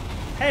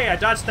 hey, I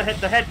dodged the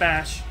head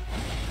bash.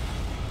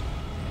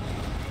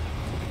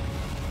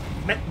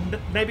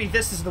 Maybe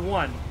this is the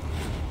one.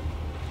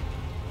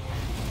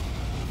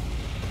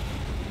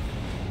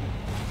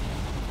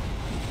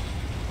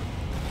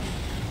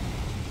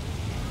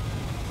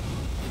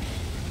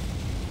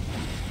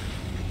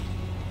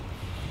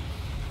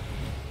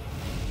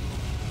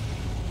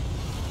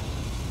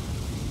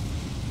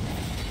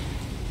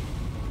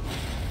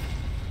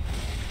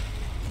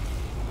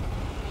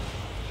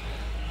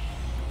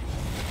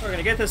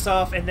 gonna get this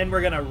off, and then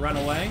we're gonna run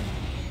away.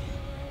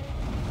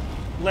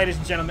 Ladies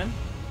and gentlemen,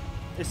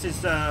 this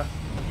is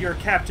your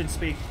captain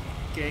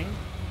speaking.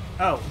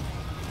 Oh,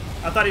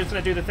 I thought he was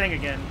gonna do the thing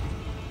again.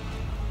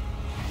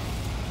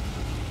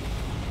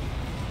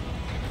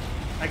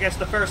 I guess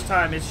the first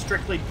time is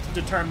strictly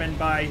determined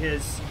by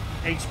his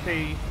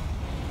HP.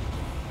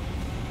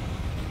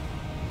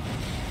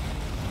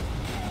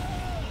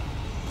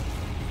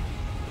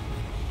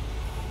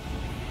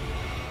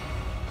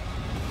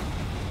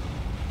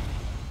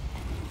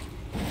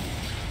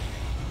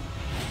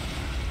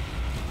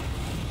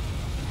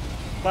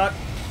 But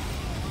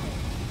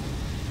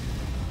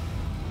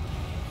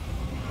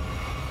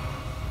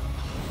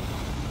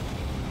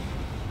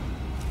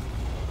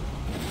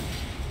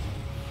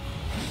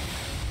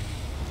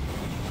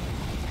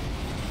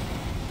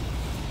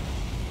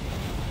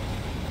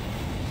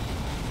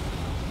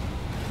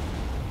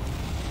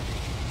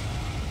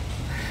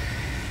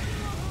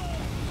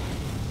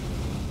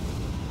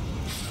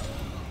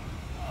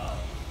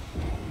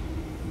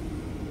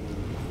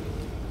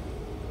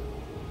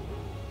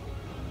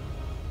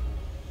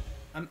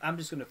I'm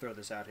just gonna throw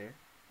this out here.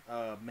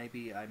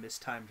 Maybe I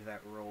mistimed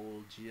that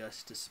roll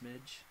just a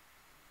smidge.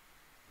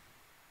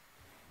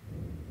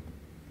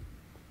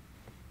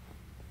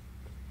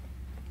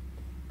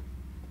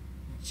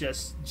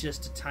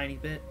 Just a tiny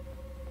bit.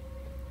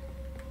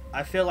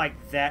 I feel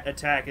like that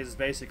attack is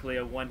basically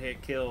a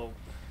one-hit kill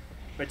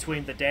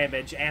between the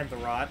damage and the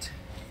rot.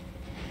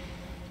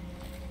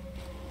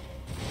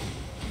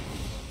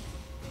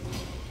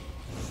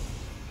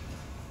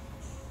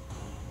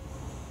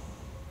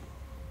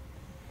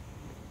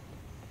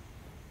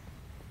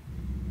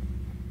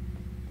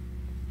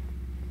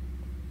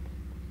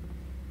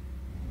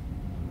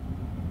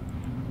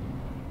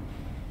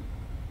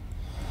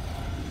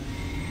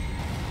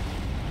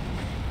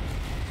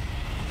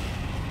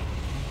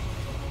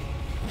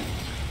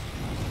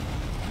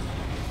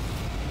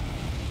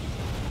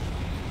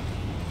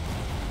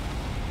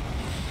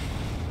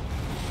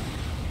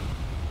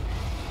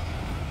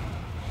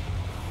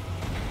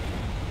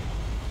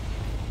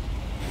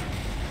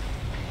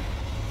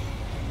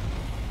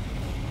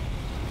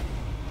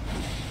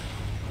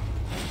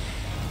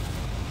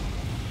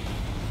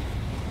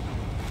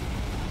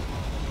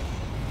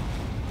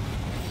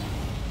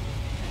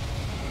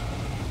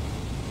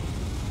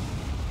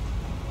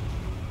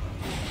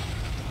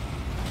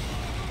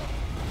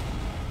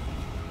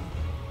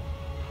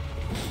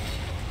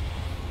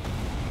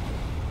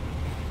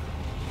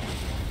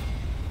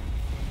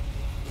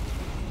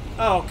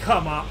 Oh,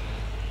 come on.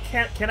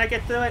 Can I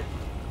get through it?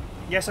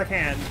 Yes, I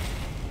can.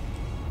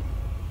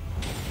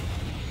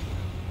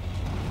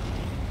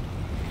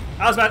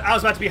 I was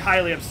about to be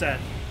highly upset.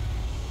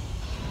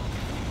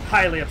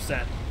 Highly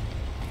upset.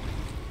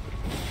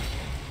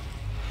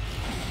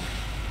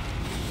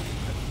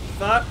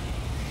 But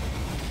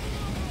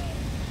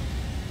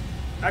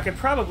I could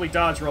probably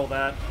dodge roll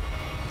that.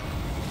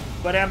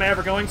 But am I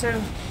ever going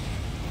to?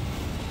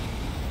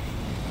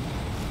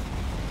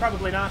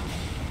 Probably not.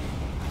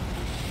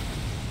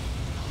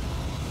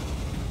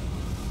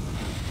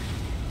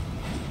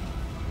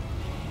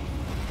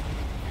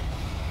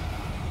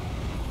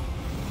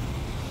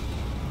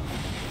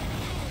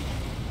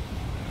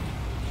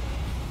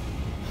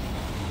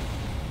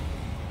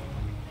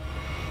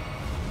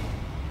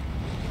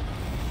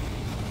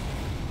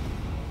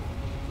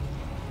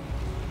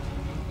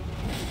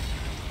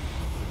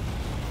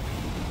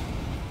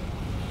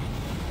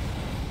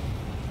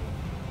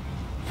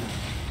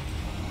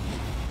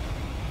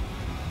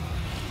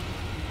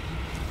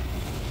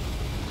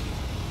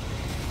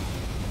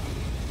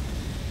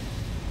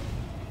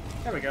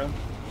 There we go.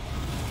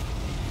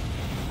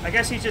 I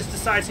guess he just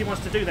decides he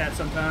wants to do that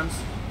sometimes.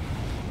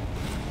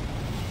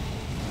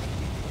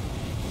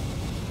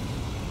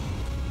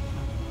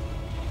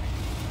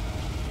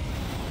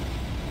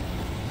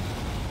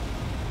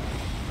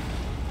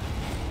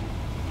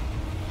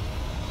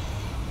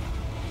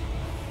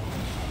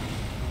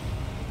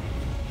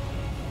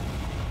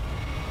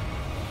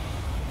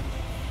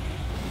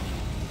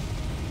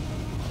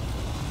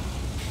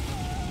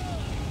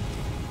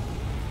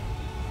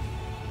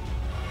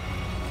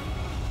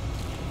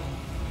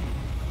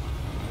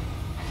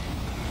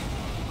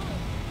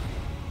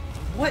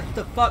 What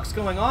the fuck's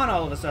going on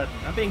all of a sudden?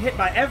 I'm being hit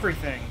by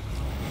everything.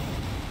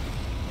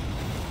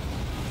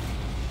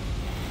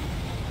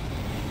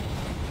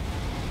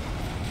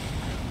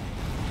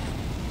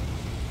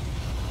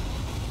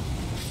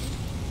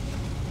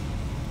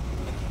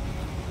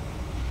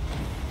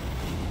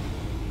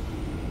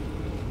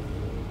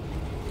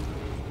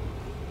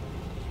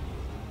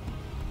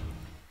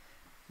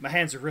 My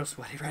hands are real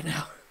sweaty right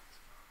now.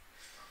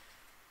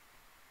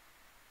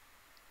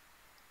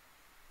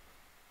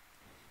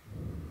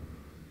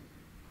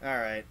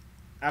 Alright.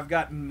 I've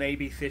got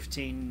maybe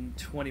 15,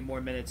 20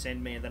 more minutes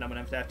in me, and then I'm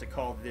going to have to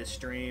call this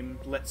stream.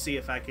 Let's see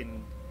if I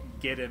can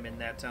get him in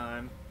that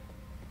time.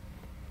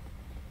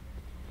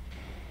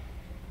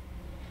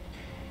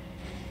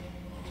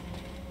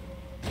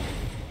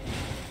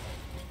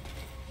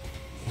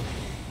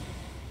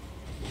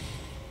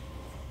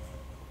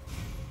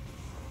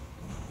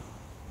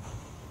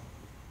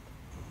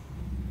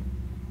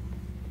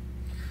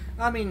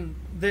 I mean,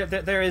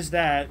 there is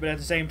that, but at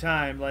the same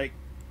time, like,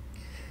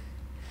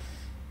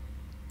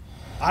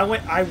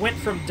 I went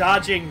from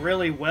dodging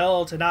really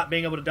well to not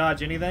being able to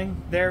dodge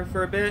anything there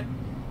for a bit.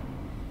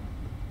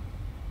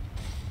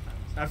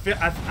 I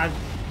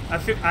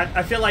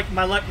feel like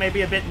my luck may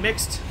be a bit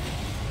mixed.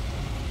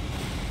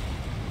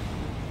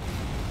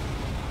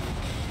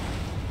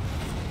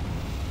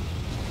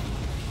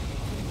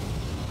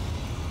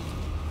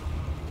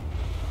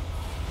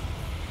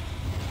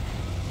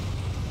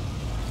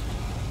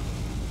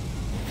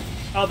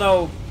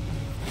 Although,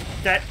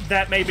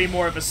 that may be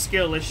more of a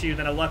skill issue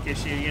than a luck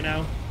issue, you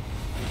know?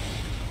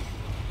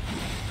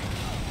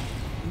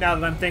 Now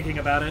that I'm thinking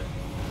about it.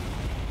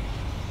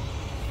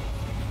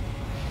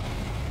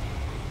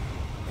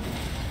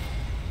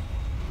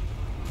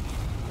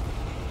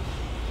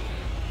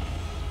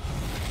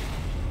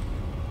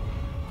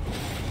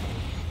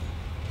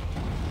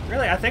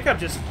 Really, I think I'm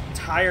just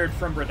tired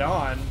from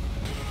Radon.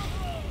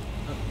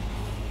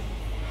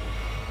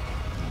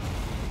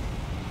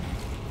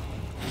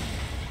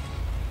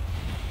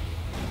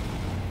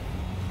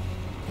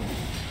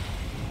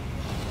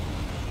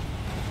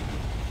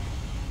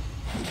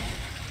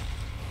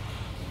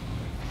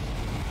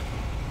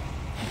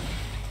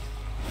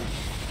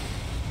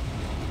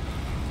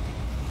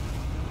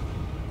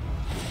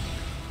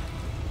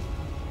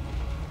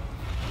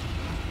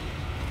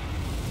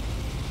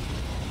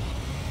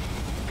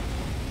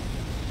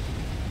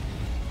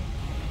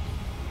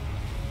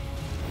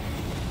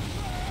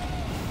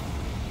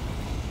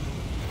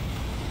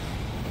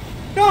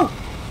 No!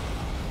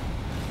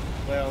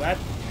 Well, that...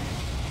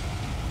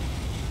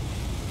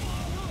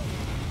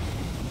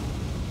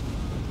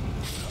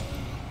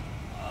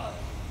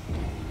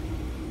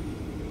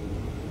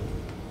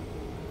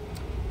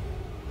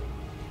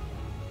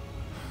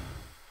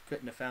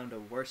 Couldn't have found a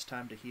worse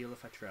time to heal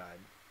if I tried.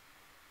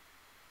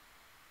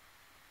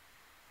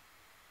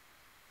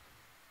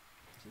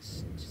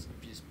 Just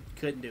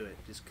couldn't do it.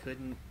 Just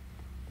couldn't.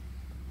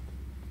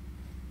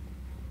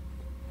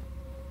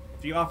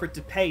 If you offered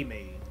to pay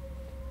me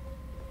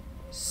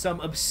some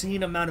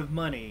obscene amount of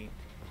money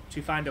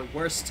to find a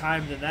worse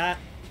time than that,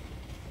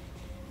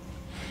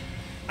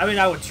 I mean,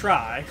 I would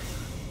try.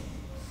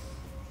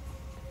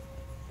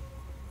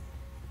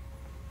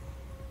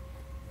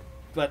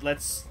 But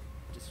let's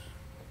just...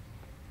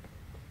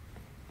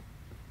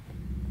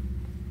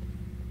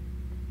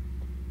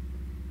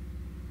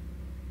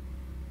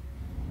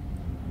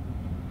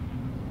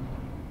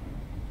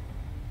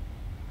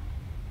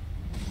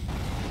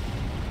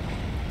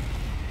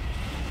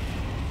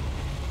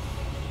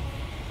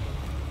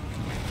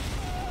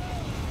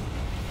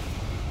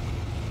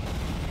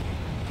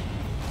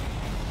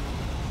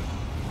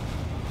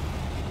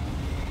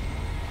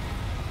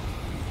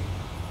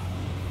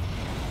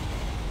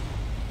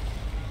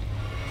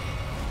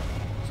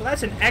 So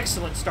that's an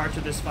excellent start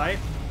to this fight.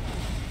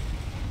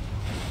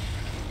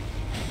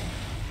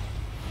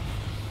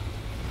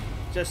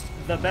 Just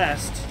the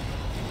best.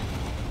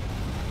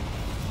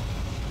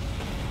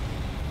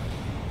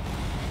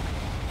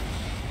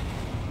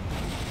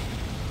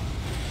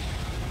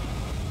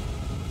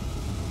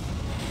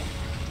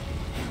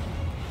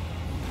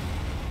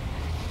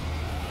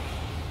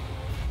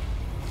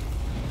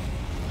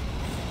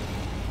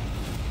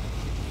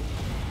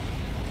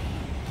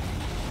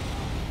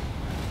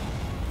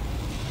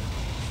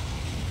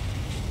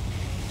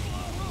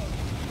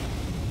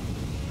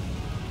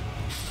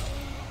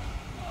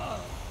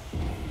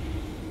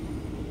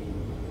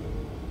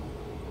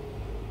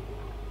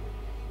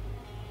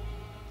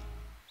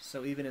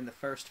 So even in the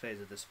first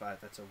phase of this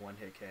fight, that's a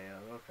one-hit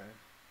KO. Okay.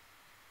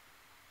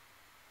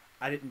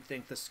 I didn't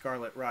think the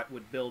Scarlet Rot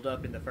would build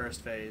up in the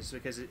first phase,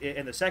 because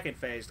in the second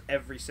phase,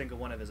 every single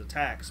one of his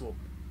attacks will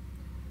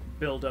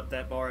build up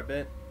that bar a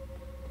bit.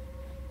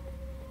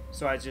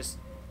 So I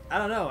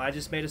don't know, I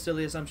just made a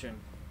silly assumption.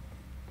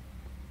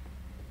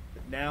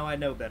 But now I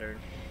know better.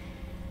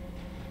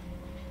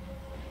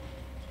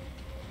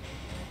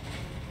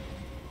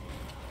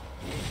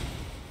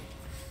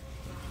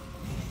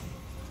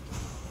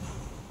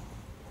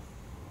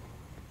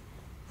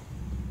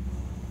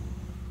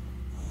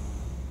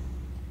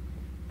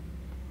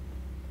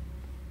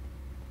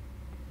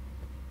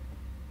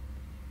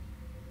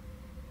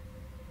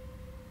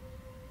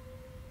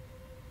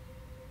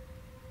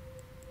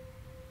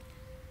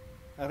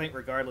 I think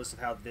regardless of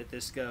how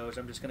this goes,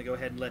 I'm just going to go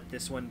ahead and let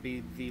this one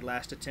be the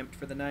last attempt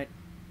for the night.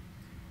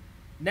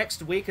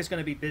 Next week is going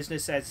to be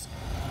business as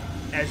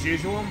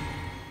usual.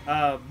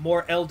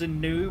 More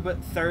Elden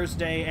Noob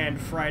Thursday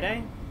and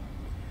Friday.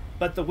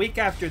 But the week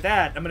after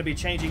that, I'm going to be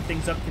changing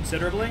things up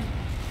considerably.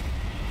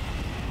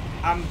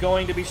 I'm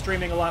going to be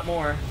streaming a lot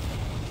more.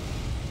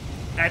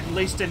 At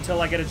least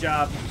until I get a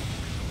job.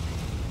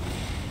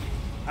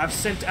 I've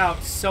sent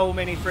out so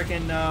many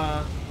freaking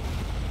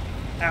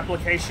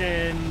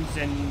applications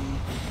and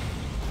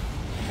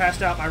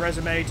passed out my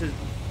resume to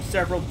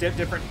several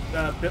different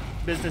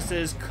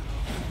businesses,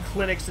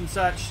 clinics and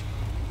such.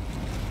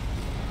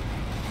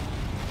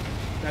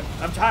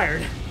 I'm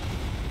tired.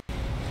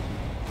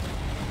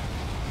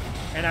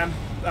 And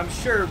I'm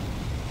sure,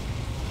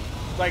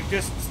 like,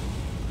 just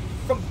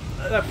from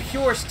a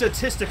pure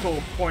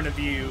statistical point of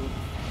view,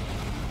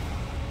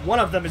 one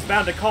of them is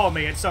bound to call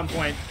me at some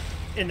point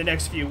in the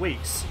next few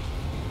weeks.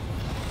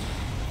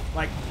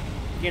 Like,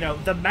 you know,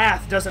 the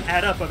math doesn't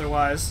add up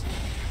otherwise.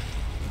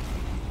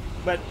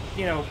 But,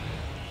 you know,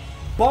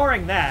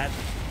 barring that,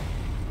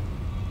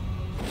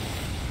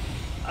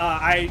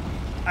 I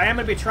am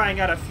gonna be trying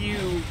out a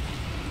few,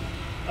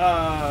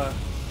 oh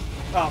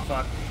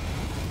fuck.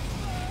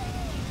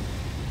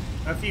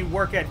 A few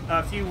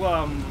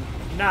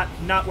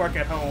not work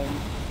at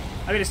home.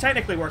 I mean, it's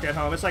technically work at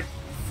home. It's like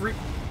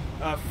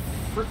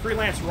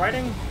freelance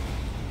writing.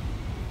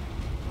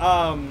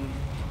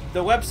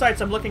 The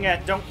websites I'm looking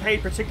at don't pay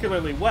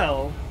particularly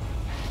well,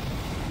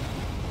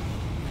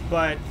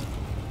 but,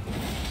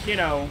 you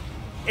know,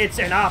 it's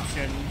an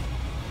option,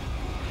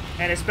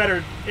 and it's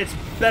better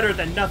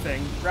than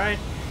nothing, right?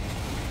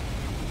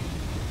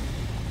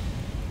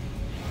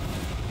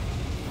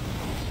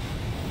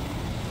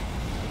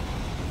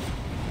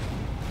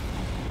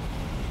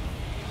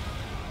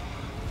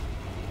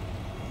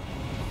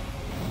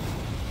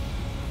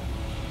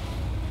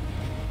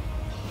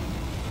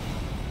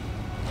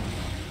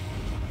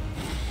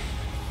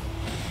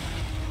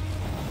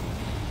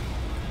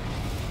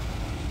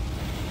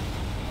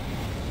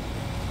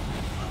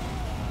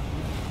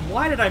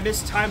 Why did I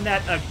mistime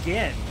that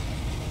again?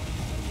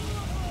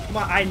 Come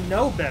on, I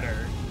know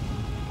better.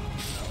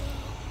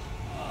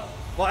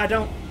 Well, I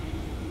don't...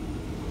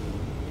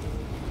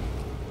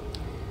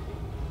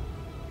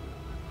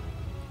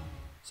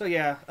 So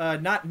yeah,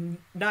 not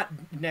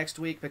next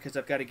week because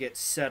I've got to get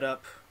set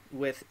up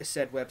with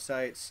said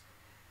websites.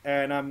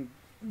 And I'm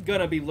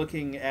gonna be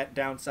looking at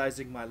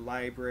downsizing my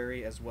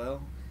library as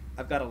well.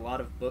 I've got a lot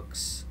of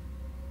books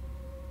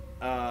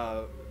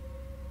that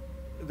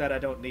I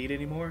don't need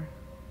anymore.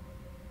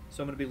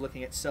 So I'm going to be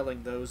looking at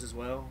selling those as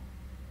well.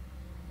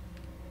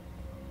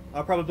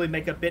 I'll probably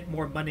make a bit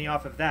more money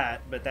off of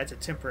that, but that's a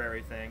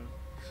temporary thing.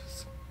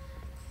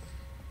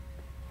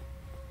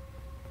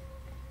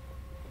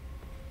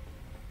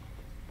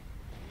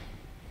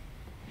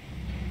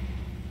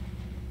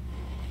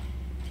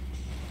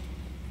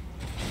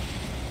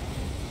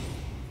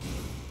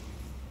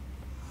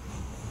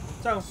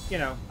 So, you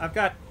know, I've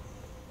got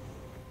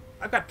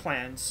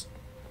plans.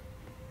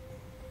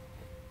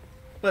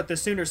 But the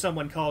sooner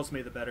someone calls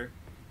me, the better.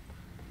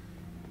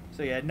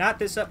 So yeah, not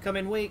this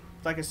upcoming week.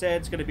 Like I said,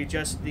 it's going to be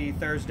just the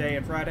Thursday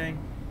and Friday.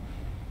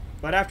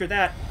 But after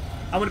that,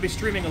 I'm going to be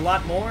streaming a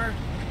lot more.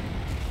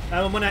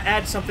 I'm going to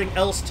add something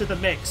else to the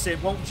mix.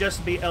 It won't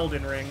just be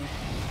Elden Ring.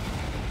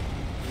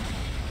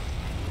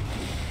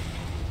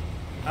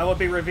 I will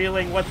be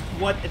revealing what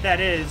that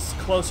is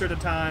closer to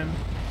time.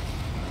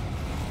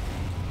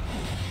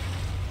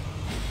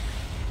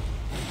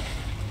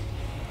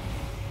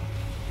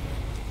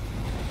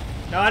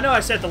 Now, I know I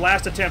said the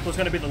last attempt was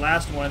going to be the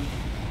last one,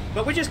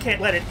 but we just can't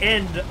let it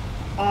end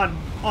on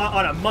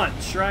a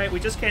munch, right? We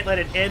just can't let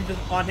it end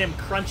on him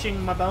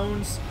crunching my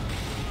bones.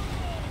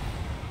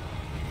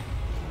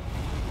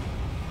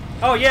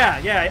 Oh,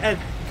 yeah.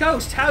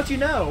 Ghost, how'd you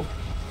know?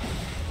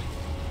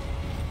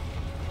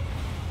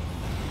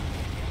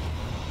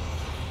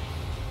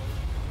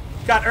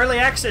 Got early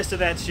access to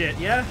that shit,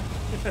 yeah?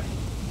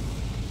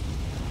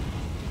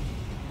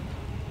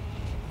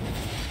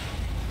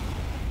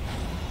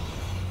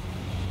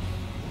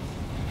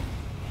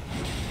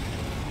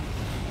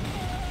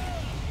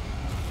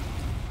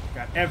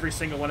 Every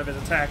single one of his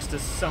attacks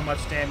does so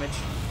much damage.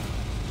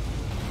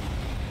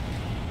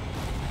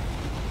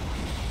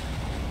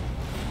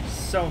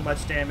 So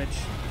much damage.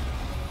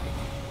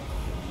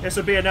 This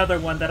would be another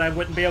one that I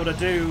wouldn't be able to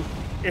do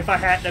if I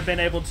hadn't have been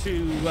able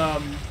to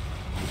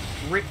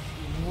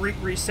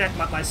reset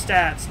my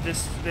stats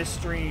this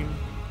stream.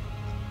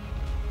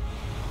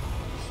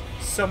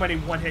 So many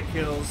one-hit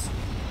kills.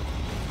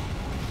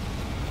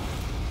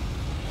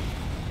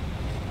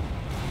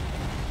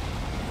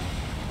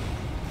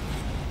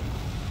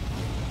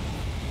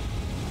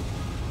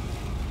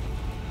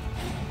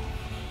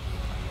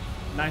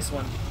 Nice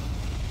one.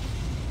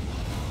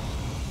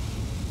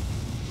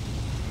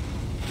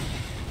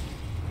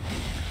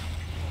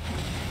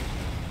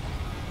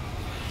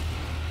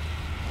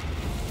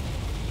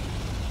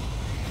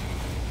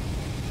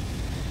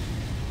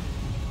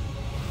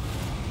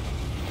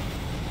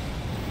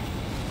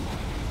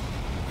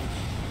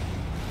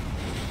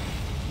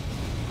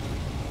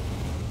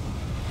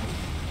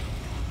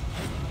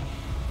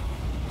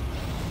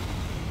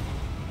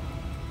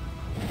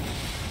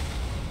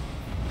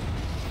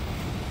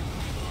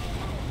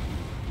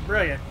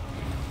 Brilliant.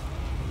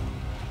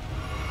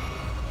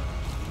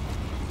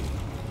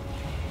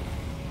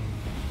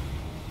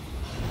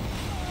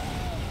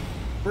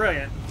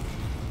 Brilliant.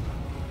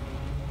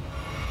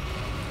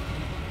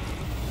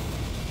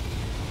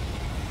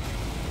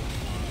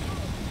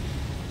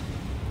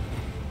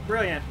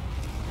 Brilliant.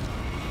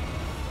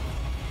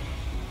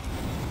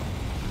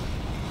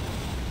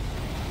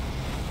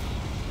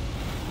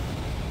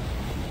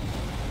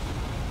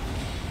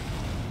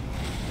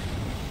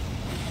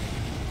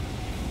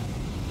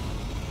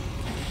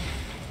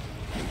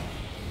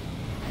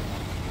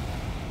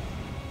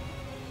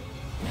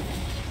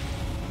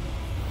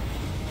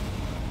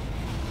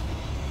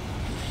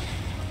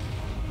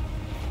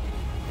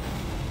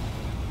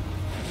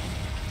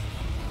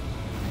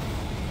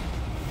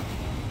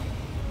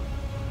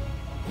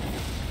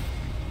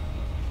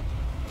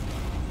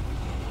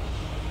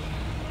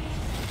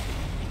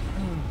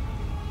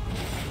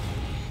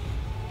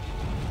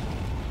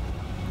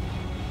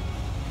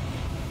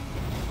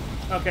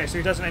 Okay, so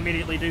he doesn't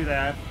immediately do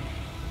that.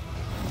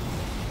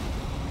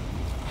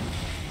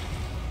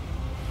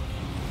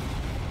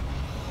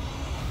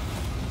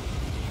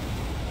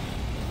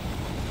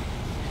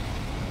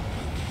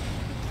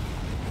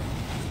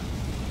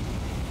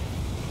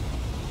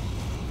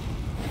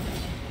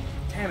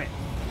 Damn it.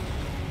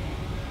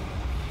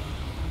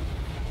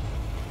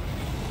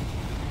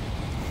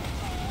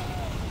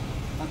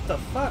 What the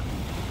fuck?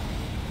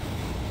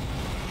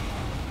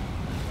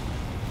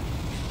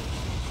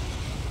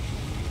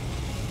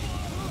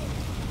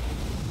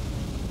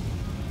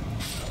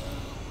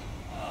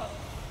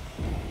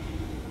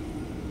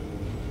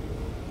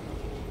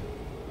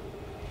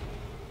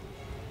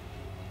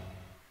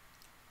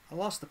 I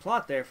lost the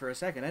plot there for a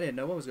second. I didn't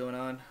know what was going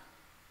on.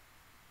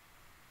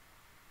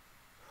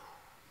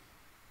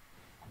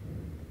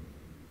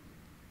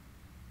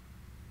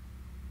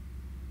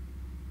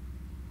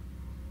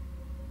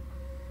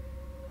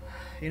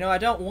 You know, I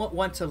don't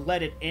want to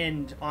let it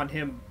end on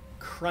him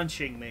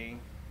crunching me.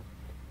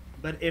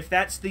 But if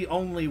that's the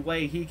only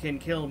way he can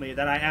kill me,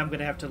 then I am going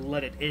to have to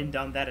let it end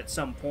on that at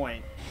some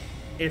point.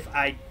 If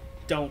I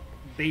don't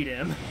beat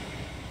him.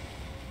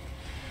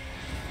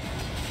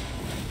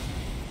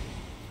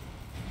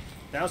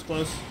 That was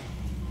close.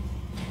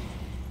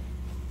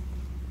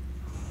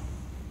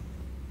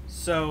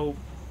 So,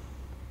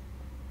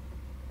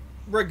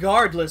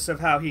 regardless of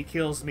how he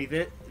kills me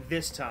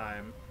this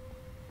time,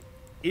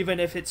 even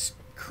if it's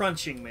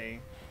crunching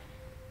me,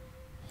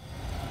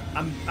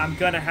 I'm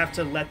gonna have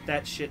to let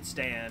that shit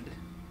stand.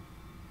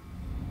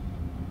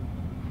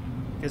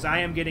 Because I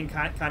am getting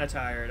kind of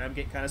tired. I'm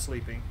getting kind of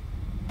sleepy.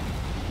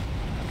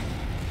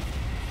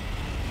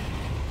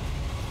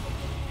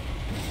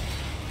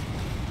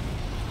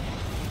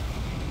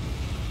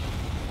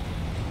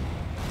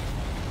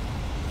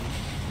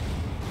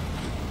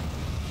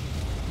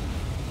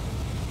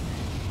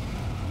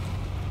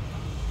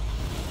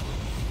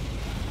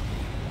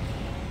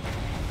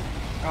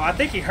 Oh, I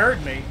think he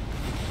heard me.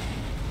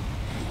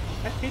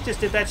 He just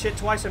did that shit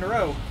twice in a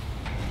row.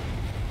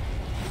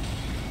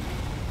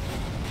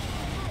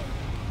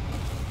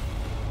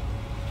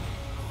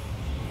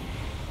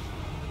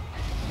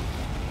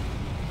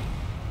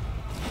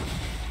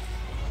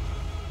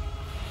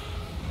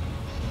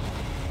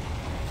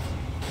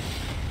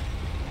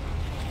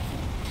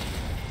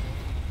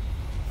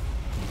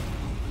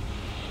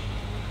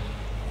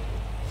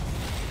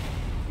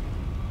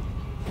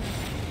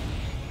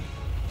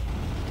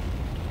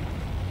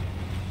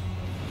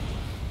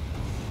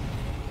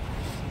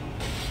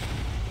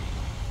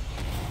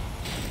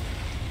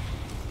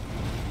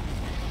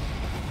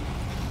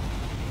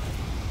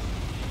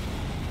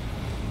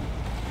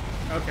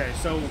 Okay,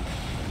 so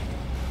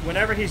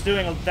whenever he's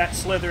doing that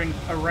slithering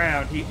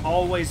around, he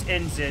always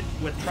ends it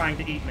with trying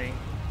to eat me.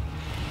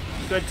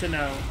 Good to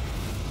know.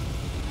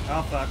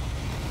 Oh, fuck.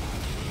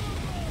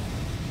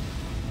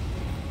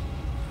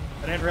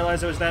 I didn't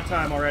realize it was that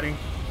time already.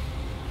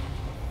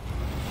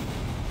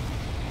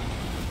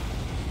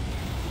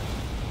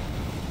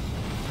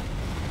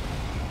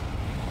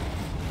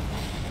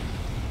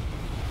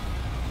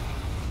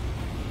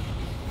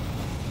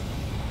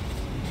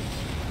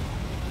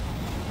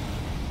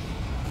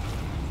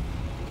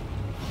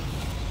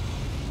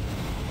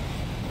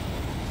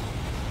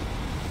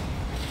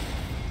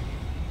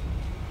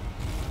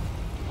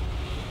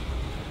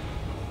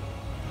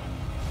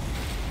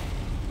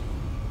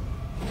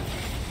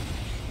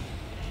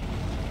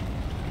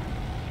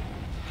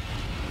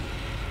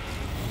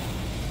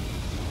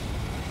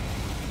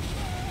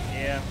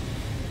 Yeah.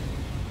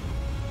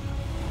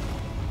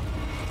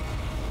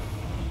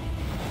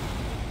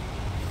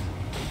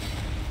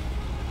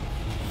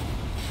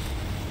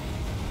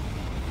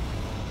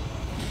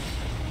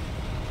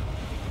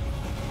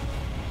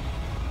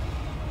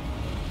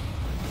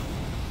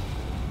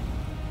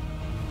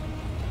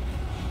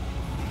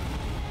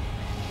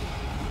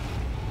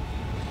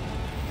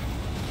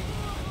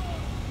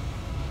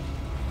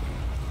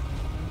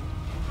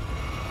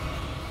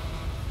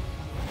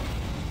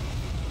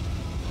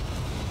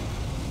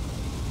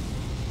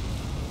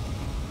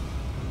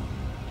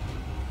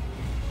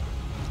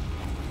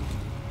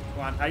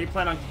 Come on, how you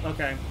plan on...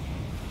 Okay.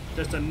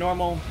 Just a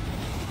normal...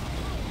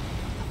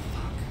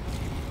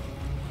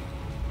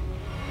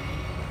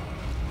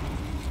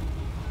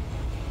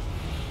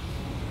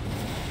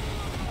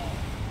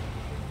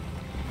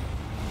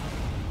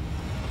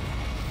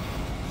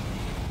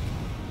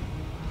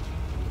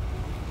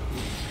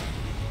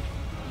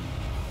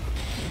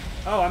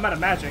 Oh, I'm out of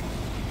magic.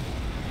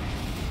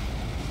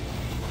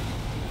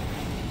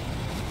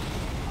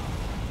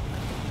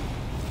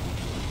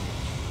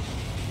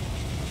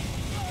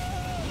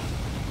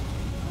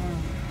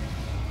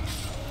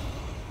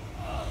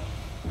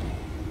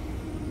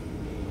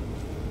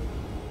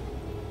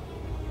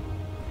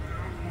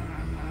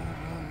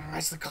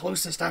 That's the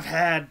closest I've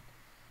had.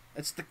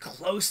 That's the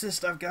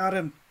closest I've got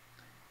him.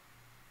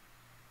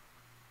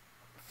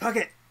 Fuck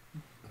it.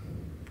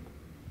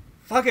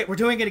 Fuck it, we're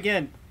doing it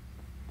again.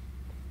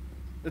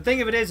 The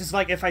thing of it is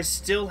like if I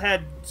still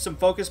had some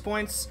focus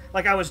points,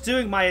 like I was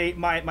doing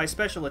my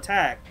special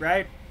attack,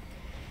 right?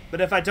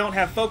 But if I don't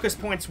have focus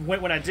points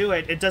when I do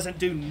it, it doesn't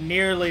do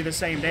nearly the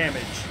same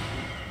damage.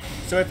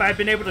 So if I'd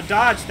been able to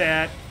dodge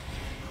that,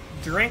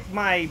 drink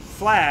my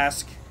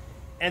flask,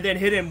 and then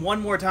hit him one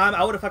more time,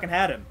 I would have fucking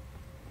had him.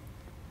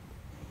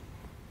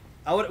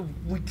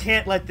 We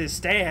can't let this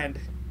stand.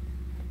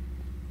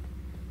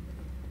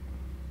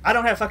 I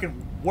don't have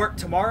fucking work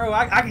tomorrow.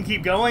 I can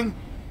keep going.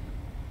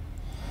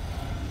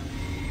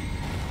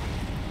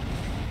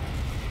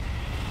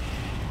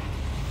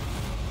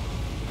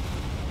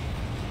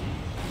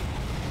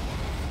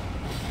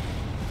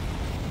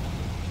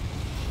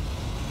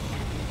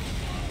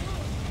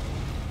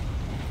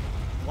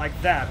 Like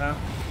that, huh?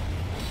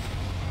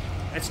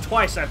 It's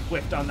twice I've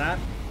whiffed on that.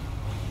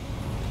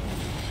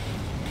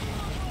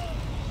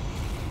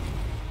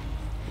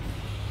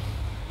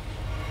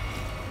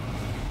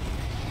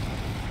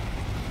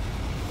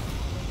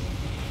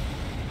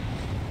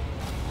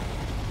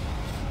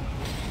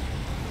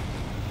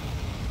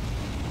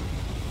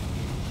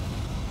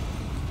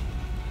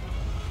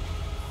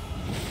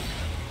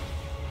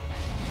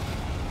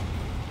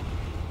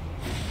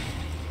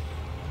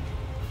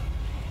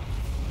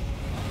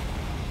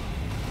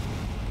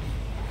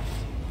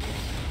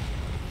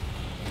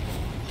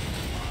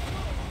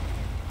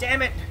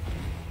 Damn it!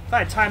 If I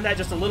had timed that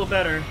just a little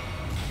better.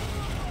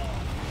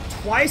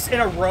 Twice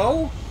in a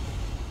row?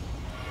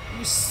 Are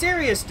you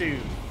serious, dude?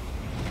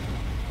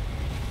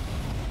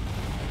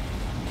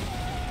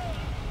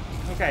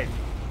 Okay.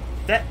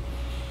 That...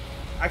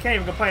 I can't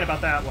even complain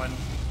about that one.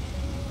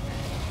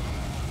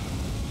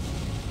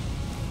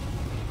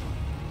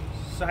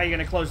 So how are you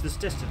gonna close this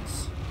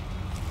distance?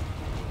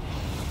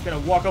 Gonna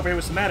walk over here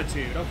with some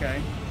attitude,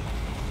 okay.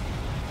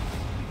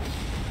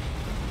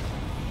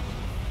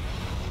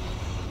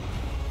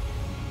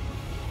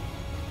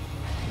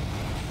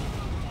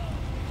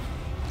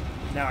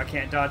 Now I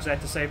can't dodge that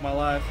to save my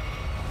life.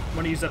 I'm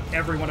gonna use up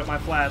every one of my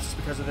flasks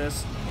because of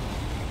this.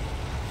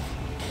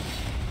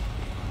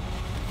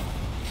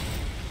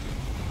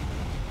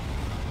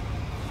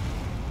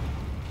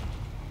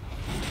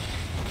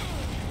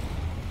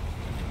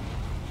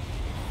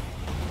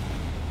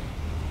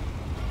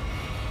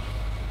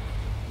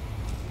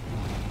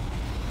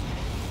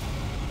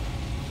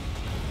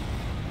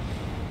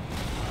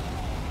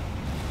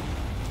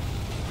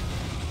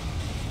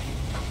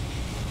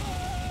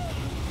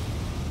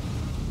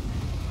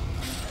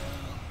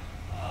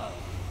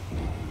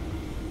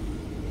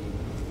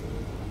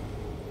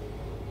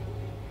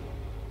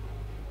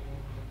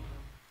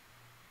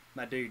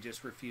 My dude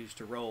just refused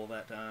to roll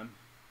that time.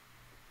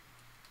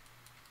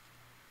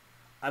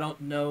 I don't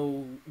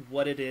know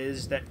what it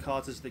is that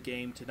causes the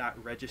game to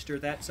not register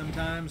that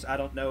sometimes. I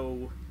don't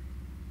know.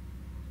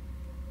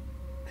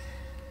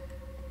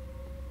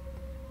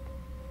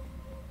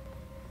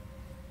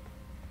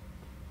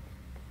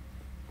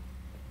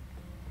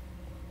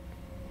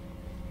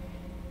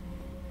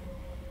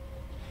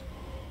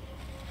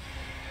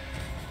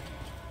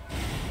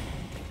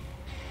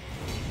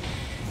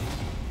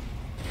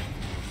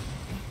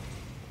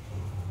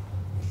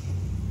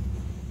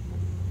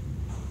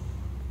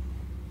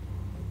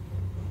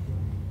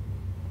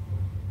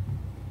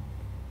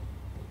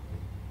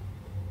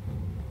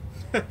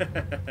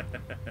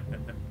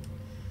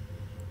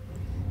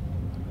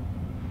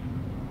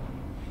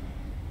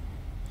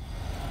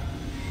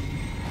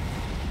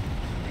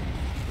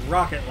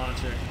 Rocket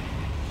launcher.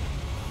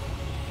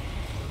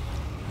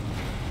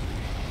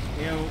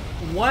 You know,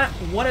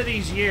 one of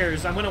these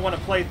years, I'm gonna want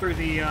to play through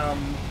the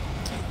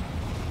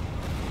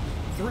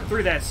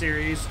through that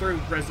series, through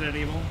Resident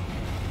Evil.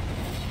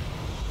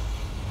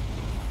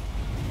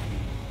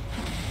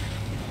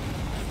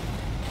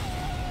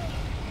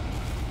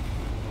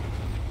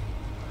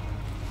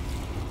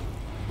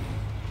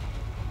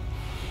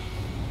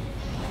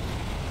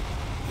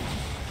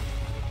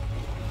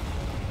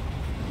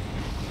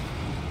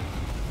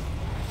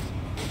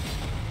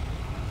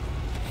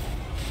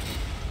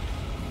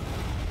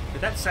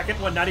 Did that second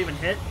one not even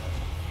hit?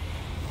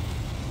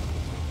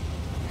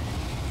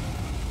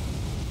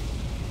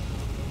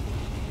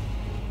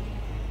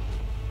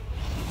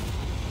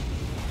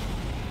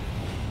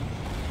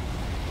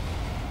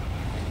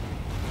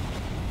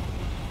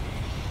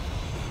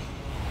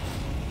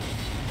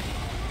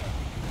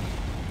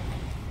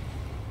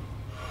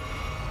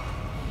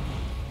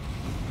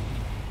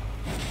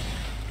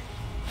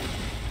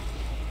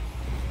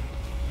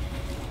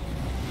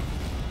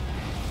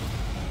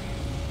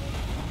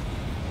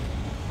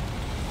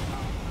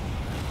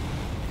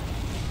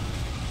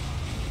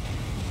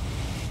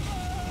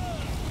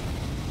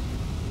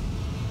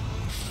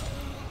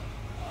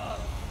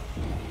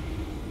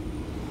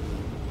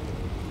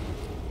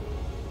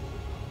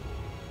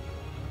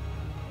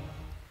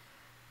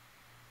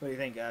 What do you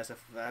think, guys?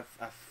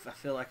 I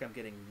feel like I'm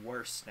getting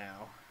worse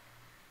now.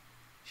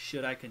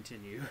 Should I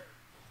continue?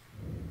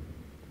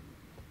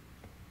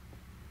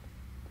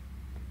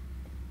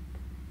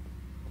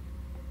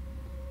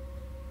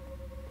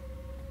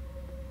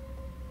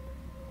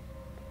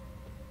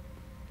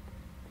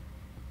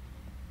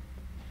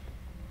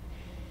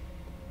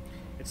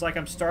 It's like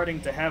I'm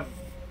starting to have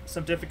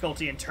some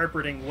difficulty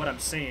interpreting what I'm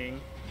seeing.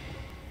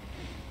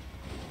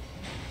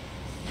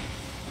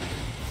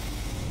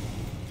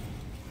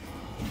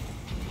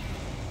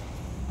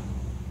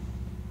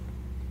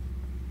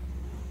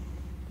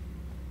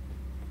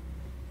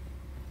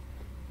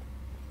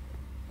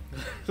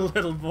 A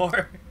little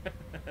more.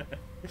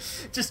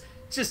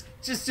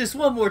 just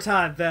one more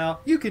time,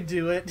 Val. You can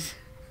do it.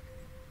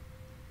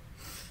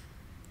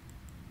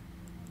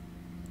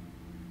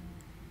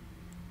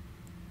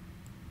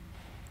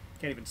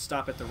 Can't even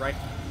stop at the right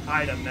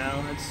item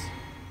now.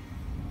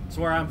 That's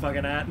where I'm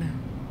fucking at.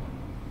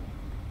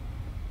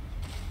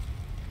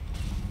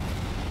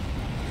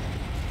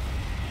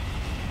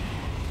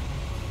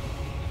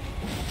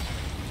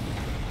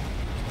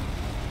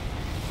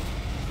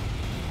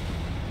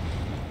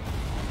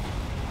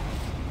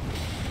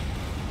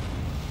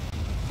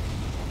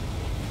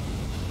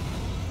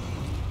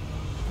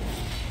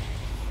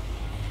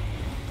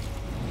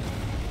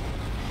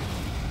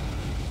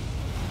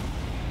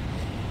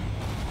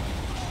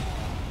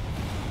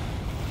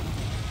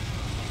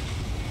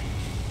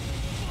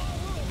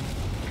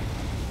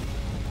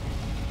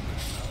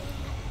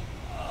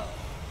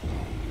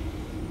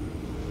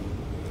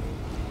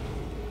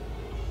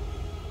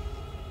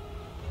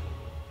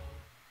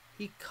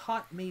 He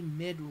caught me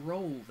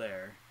mid-roll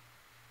there.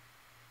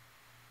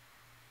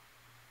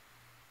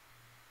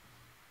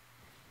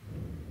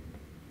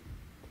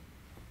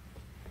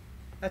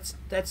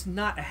 That's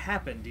not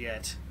happened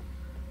yet.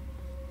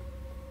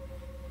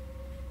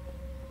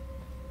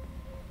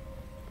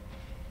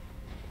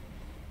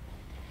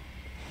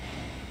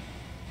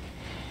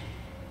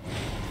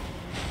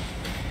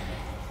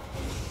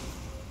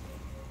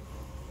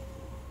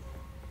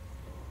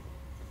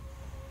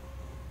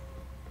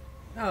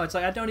 No, it's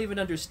like I don't even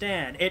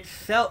understand. It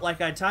felt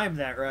like I timed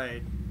that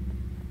right.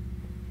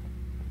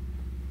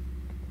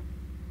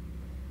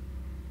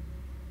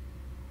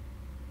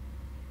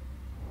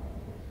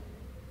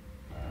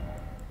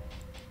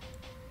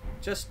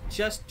 Just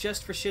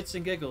for shits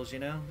and giggles, you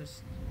know?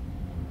 Just...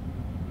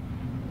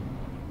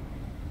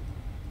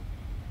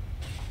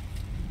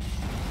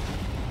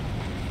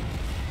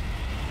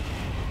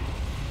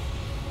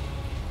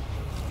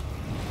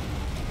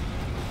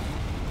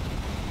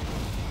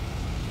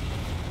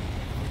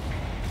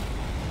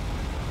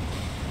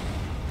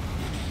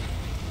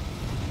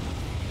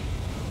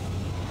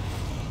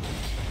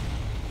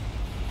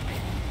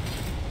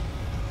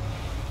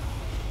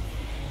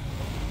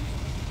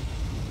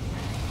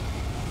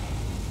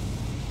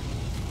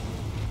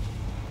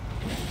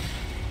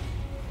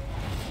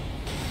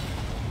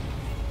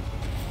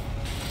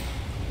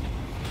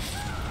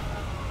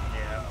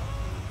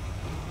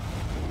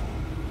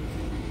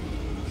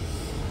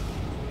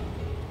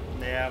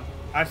 Yeah,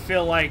 I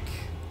feel like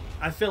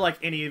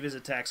any of his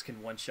attacks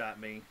can one-shot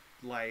me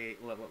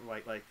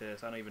like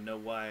this. I don't even know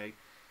why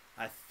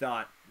I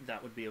thought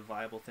that would be a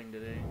viable thing to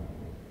do.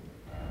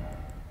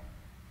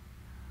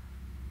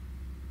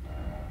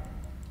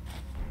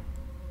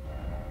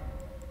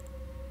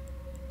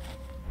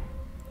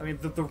 I mean,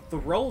 the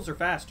rolls are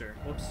faster.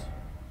 Whoops.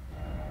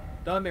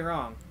 Don't get me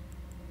wrong.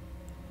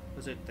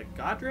 Was it the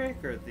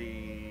Godric or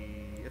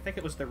the... I think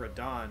it was the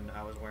Radon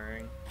I was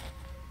wearing.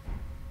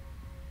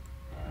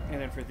 And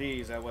then for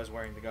these, I was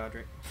wearing the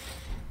Godric.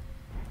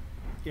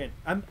 Again,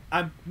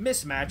 I'm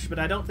mismatched, but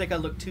I don't think I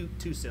look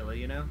too silly,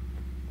 you know?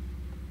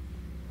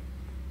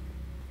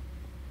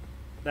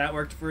 That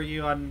worked for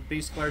you on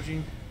Beast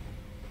Clergy?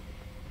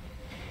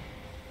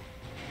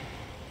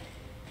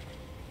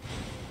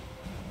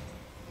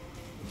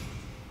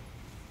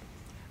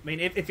 I mean,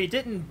 if he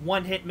didn't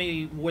one-hit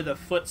me with a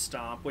foot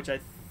stomp, which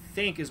I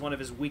think is one of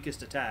his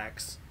weakest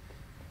attacks,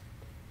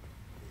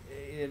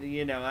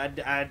 you know,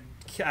 I'd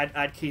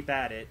keep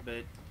at it,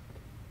 but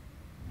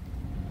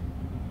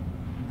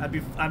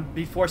I'd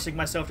be forcing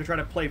myself to try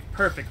to play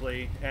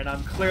perfectly, and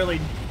I'm clearly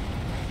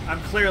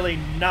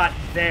not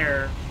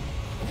there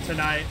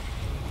tonight.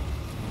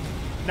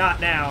 Not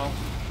now.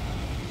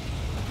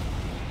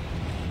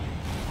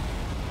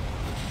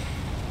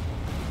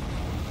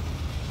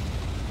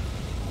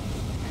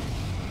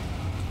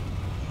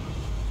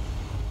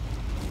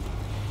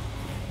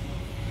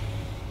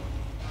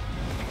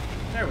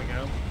 There we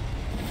go.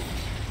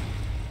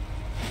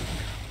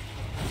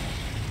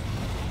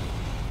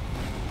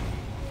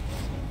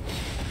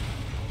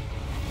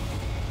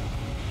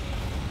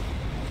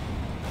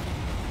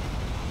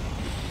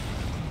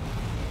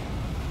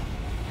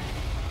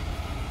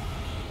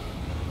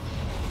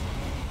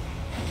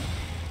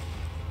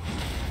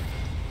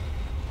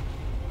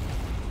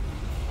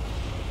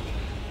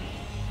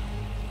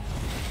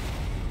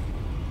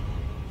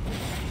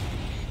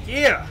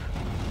 Yeah!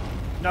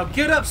 Now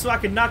get up so I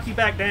can knock you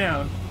back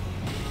down.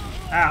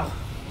 Ow.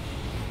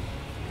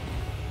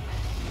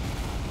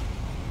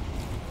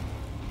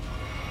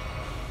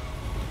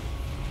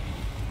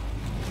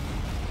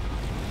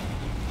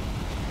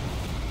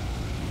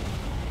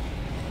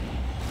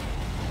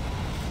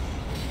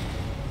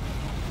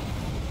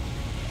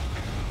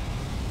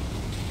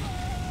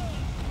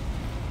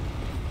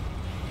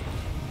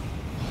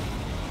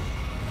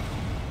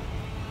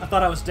 I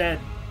thought I was dead.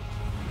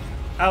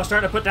 I was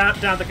starting to put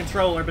down the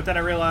controller, but then I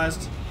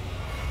realized...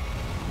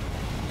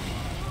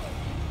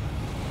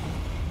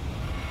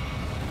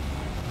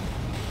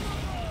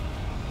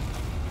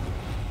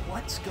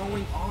 What's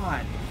going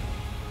on?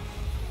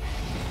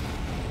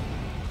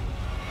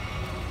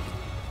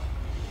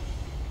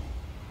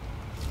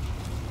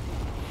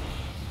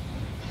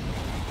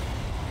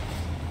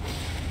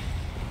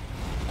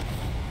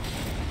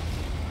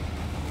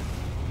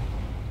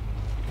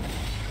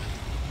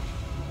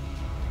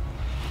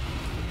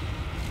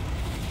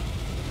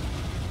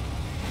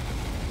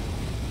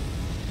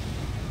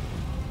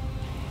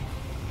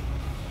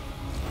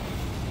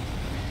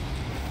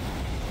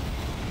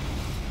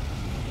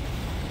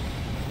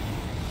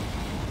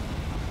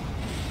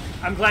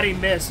 I'm glad he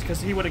missed, because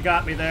he would have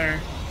got me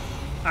there.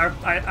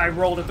 I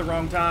rolled at the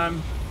wrong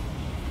time.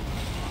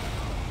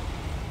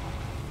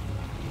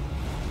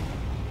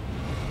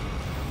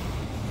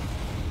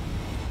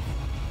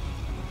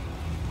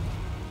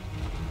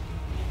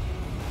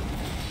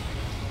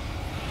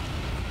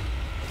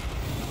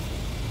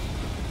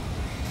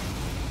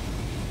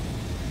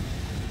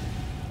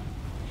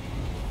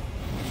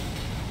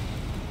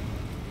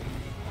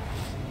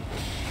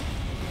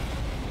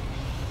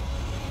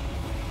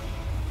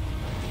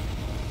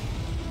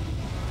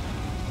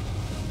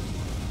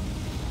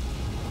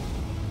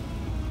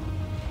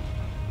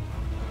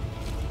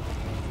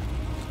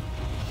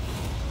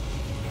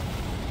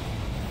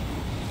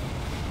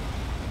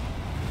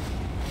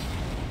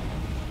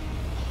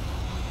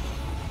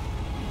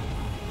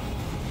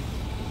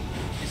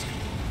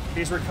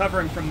 He's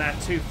recovering from that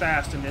too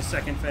fast in this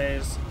second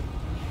phase.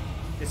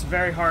 It's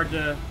very hard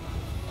to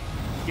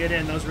get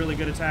in those really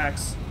good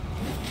attacks.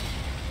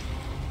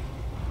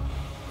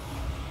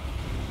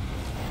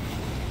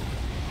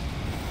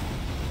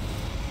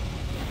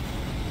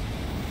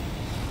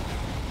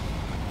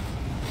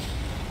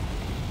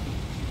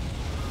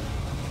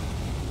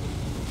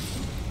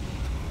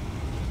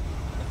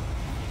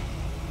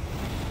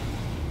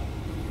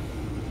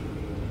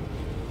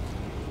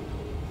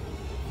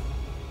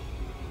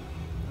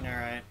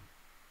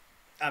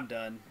 I'm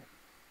done.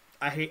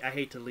 I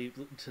hate to leave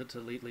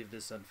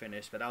this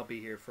unfinished, but I'll be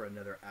here for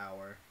another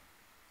hour,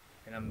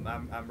 and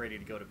I'm ready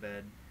to go to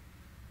bed.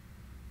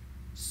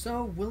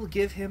 So we'll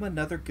give him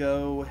another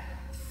go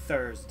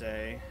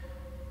Thursday.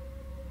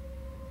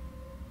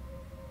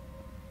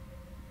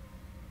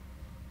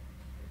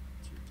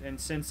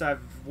 And since I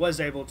was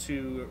able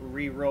to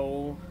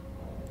re-roll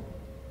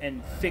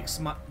and fix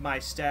my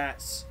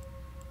stats,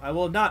 I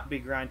will not be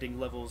grinding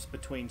levels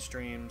between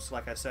streams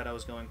like I said I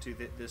was going to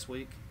this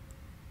week.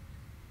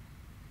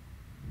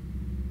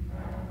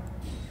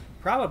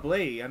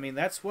 Probably. I mean,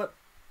 that's what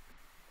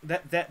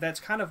that's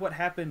kind of what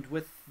happened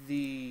with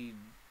the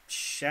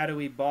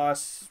shadowy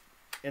boss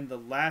in the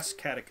last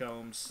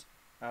Catacombs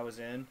I was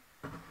in.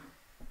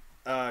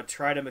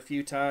 Tried him a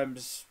few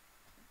times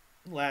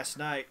last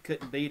night,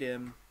 couldn't beat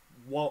him.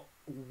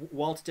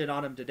 Waltzed in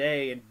on him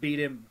today and beat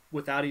him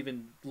without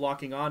even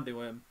locking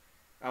onto him.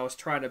 I was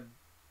trying to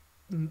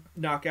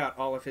knock out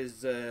all of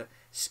his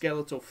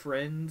skeletal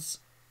friends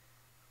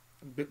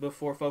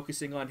before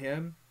focusing on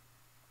him.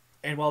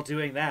 And while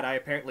doing that, I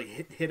apparently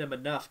hit him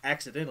enough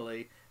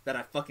accidentally that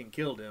I fucking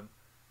killed him.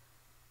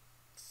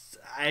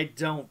 I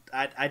don't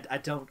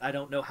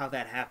know how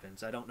that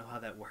happens. I don't know how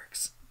that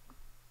works.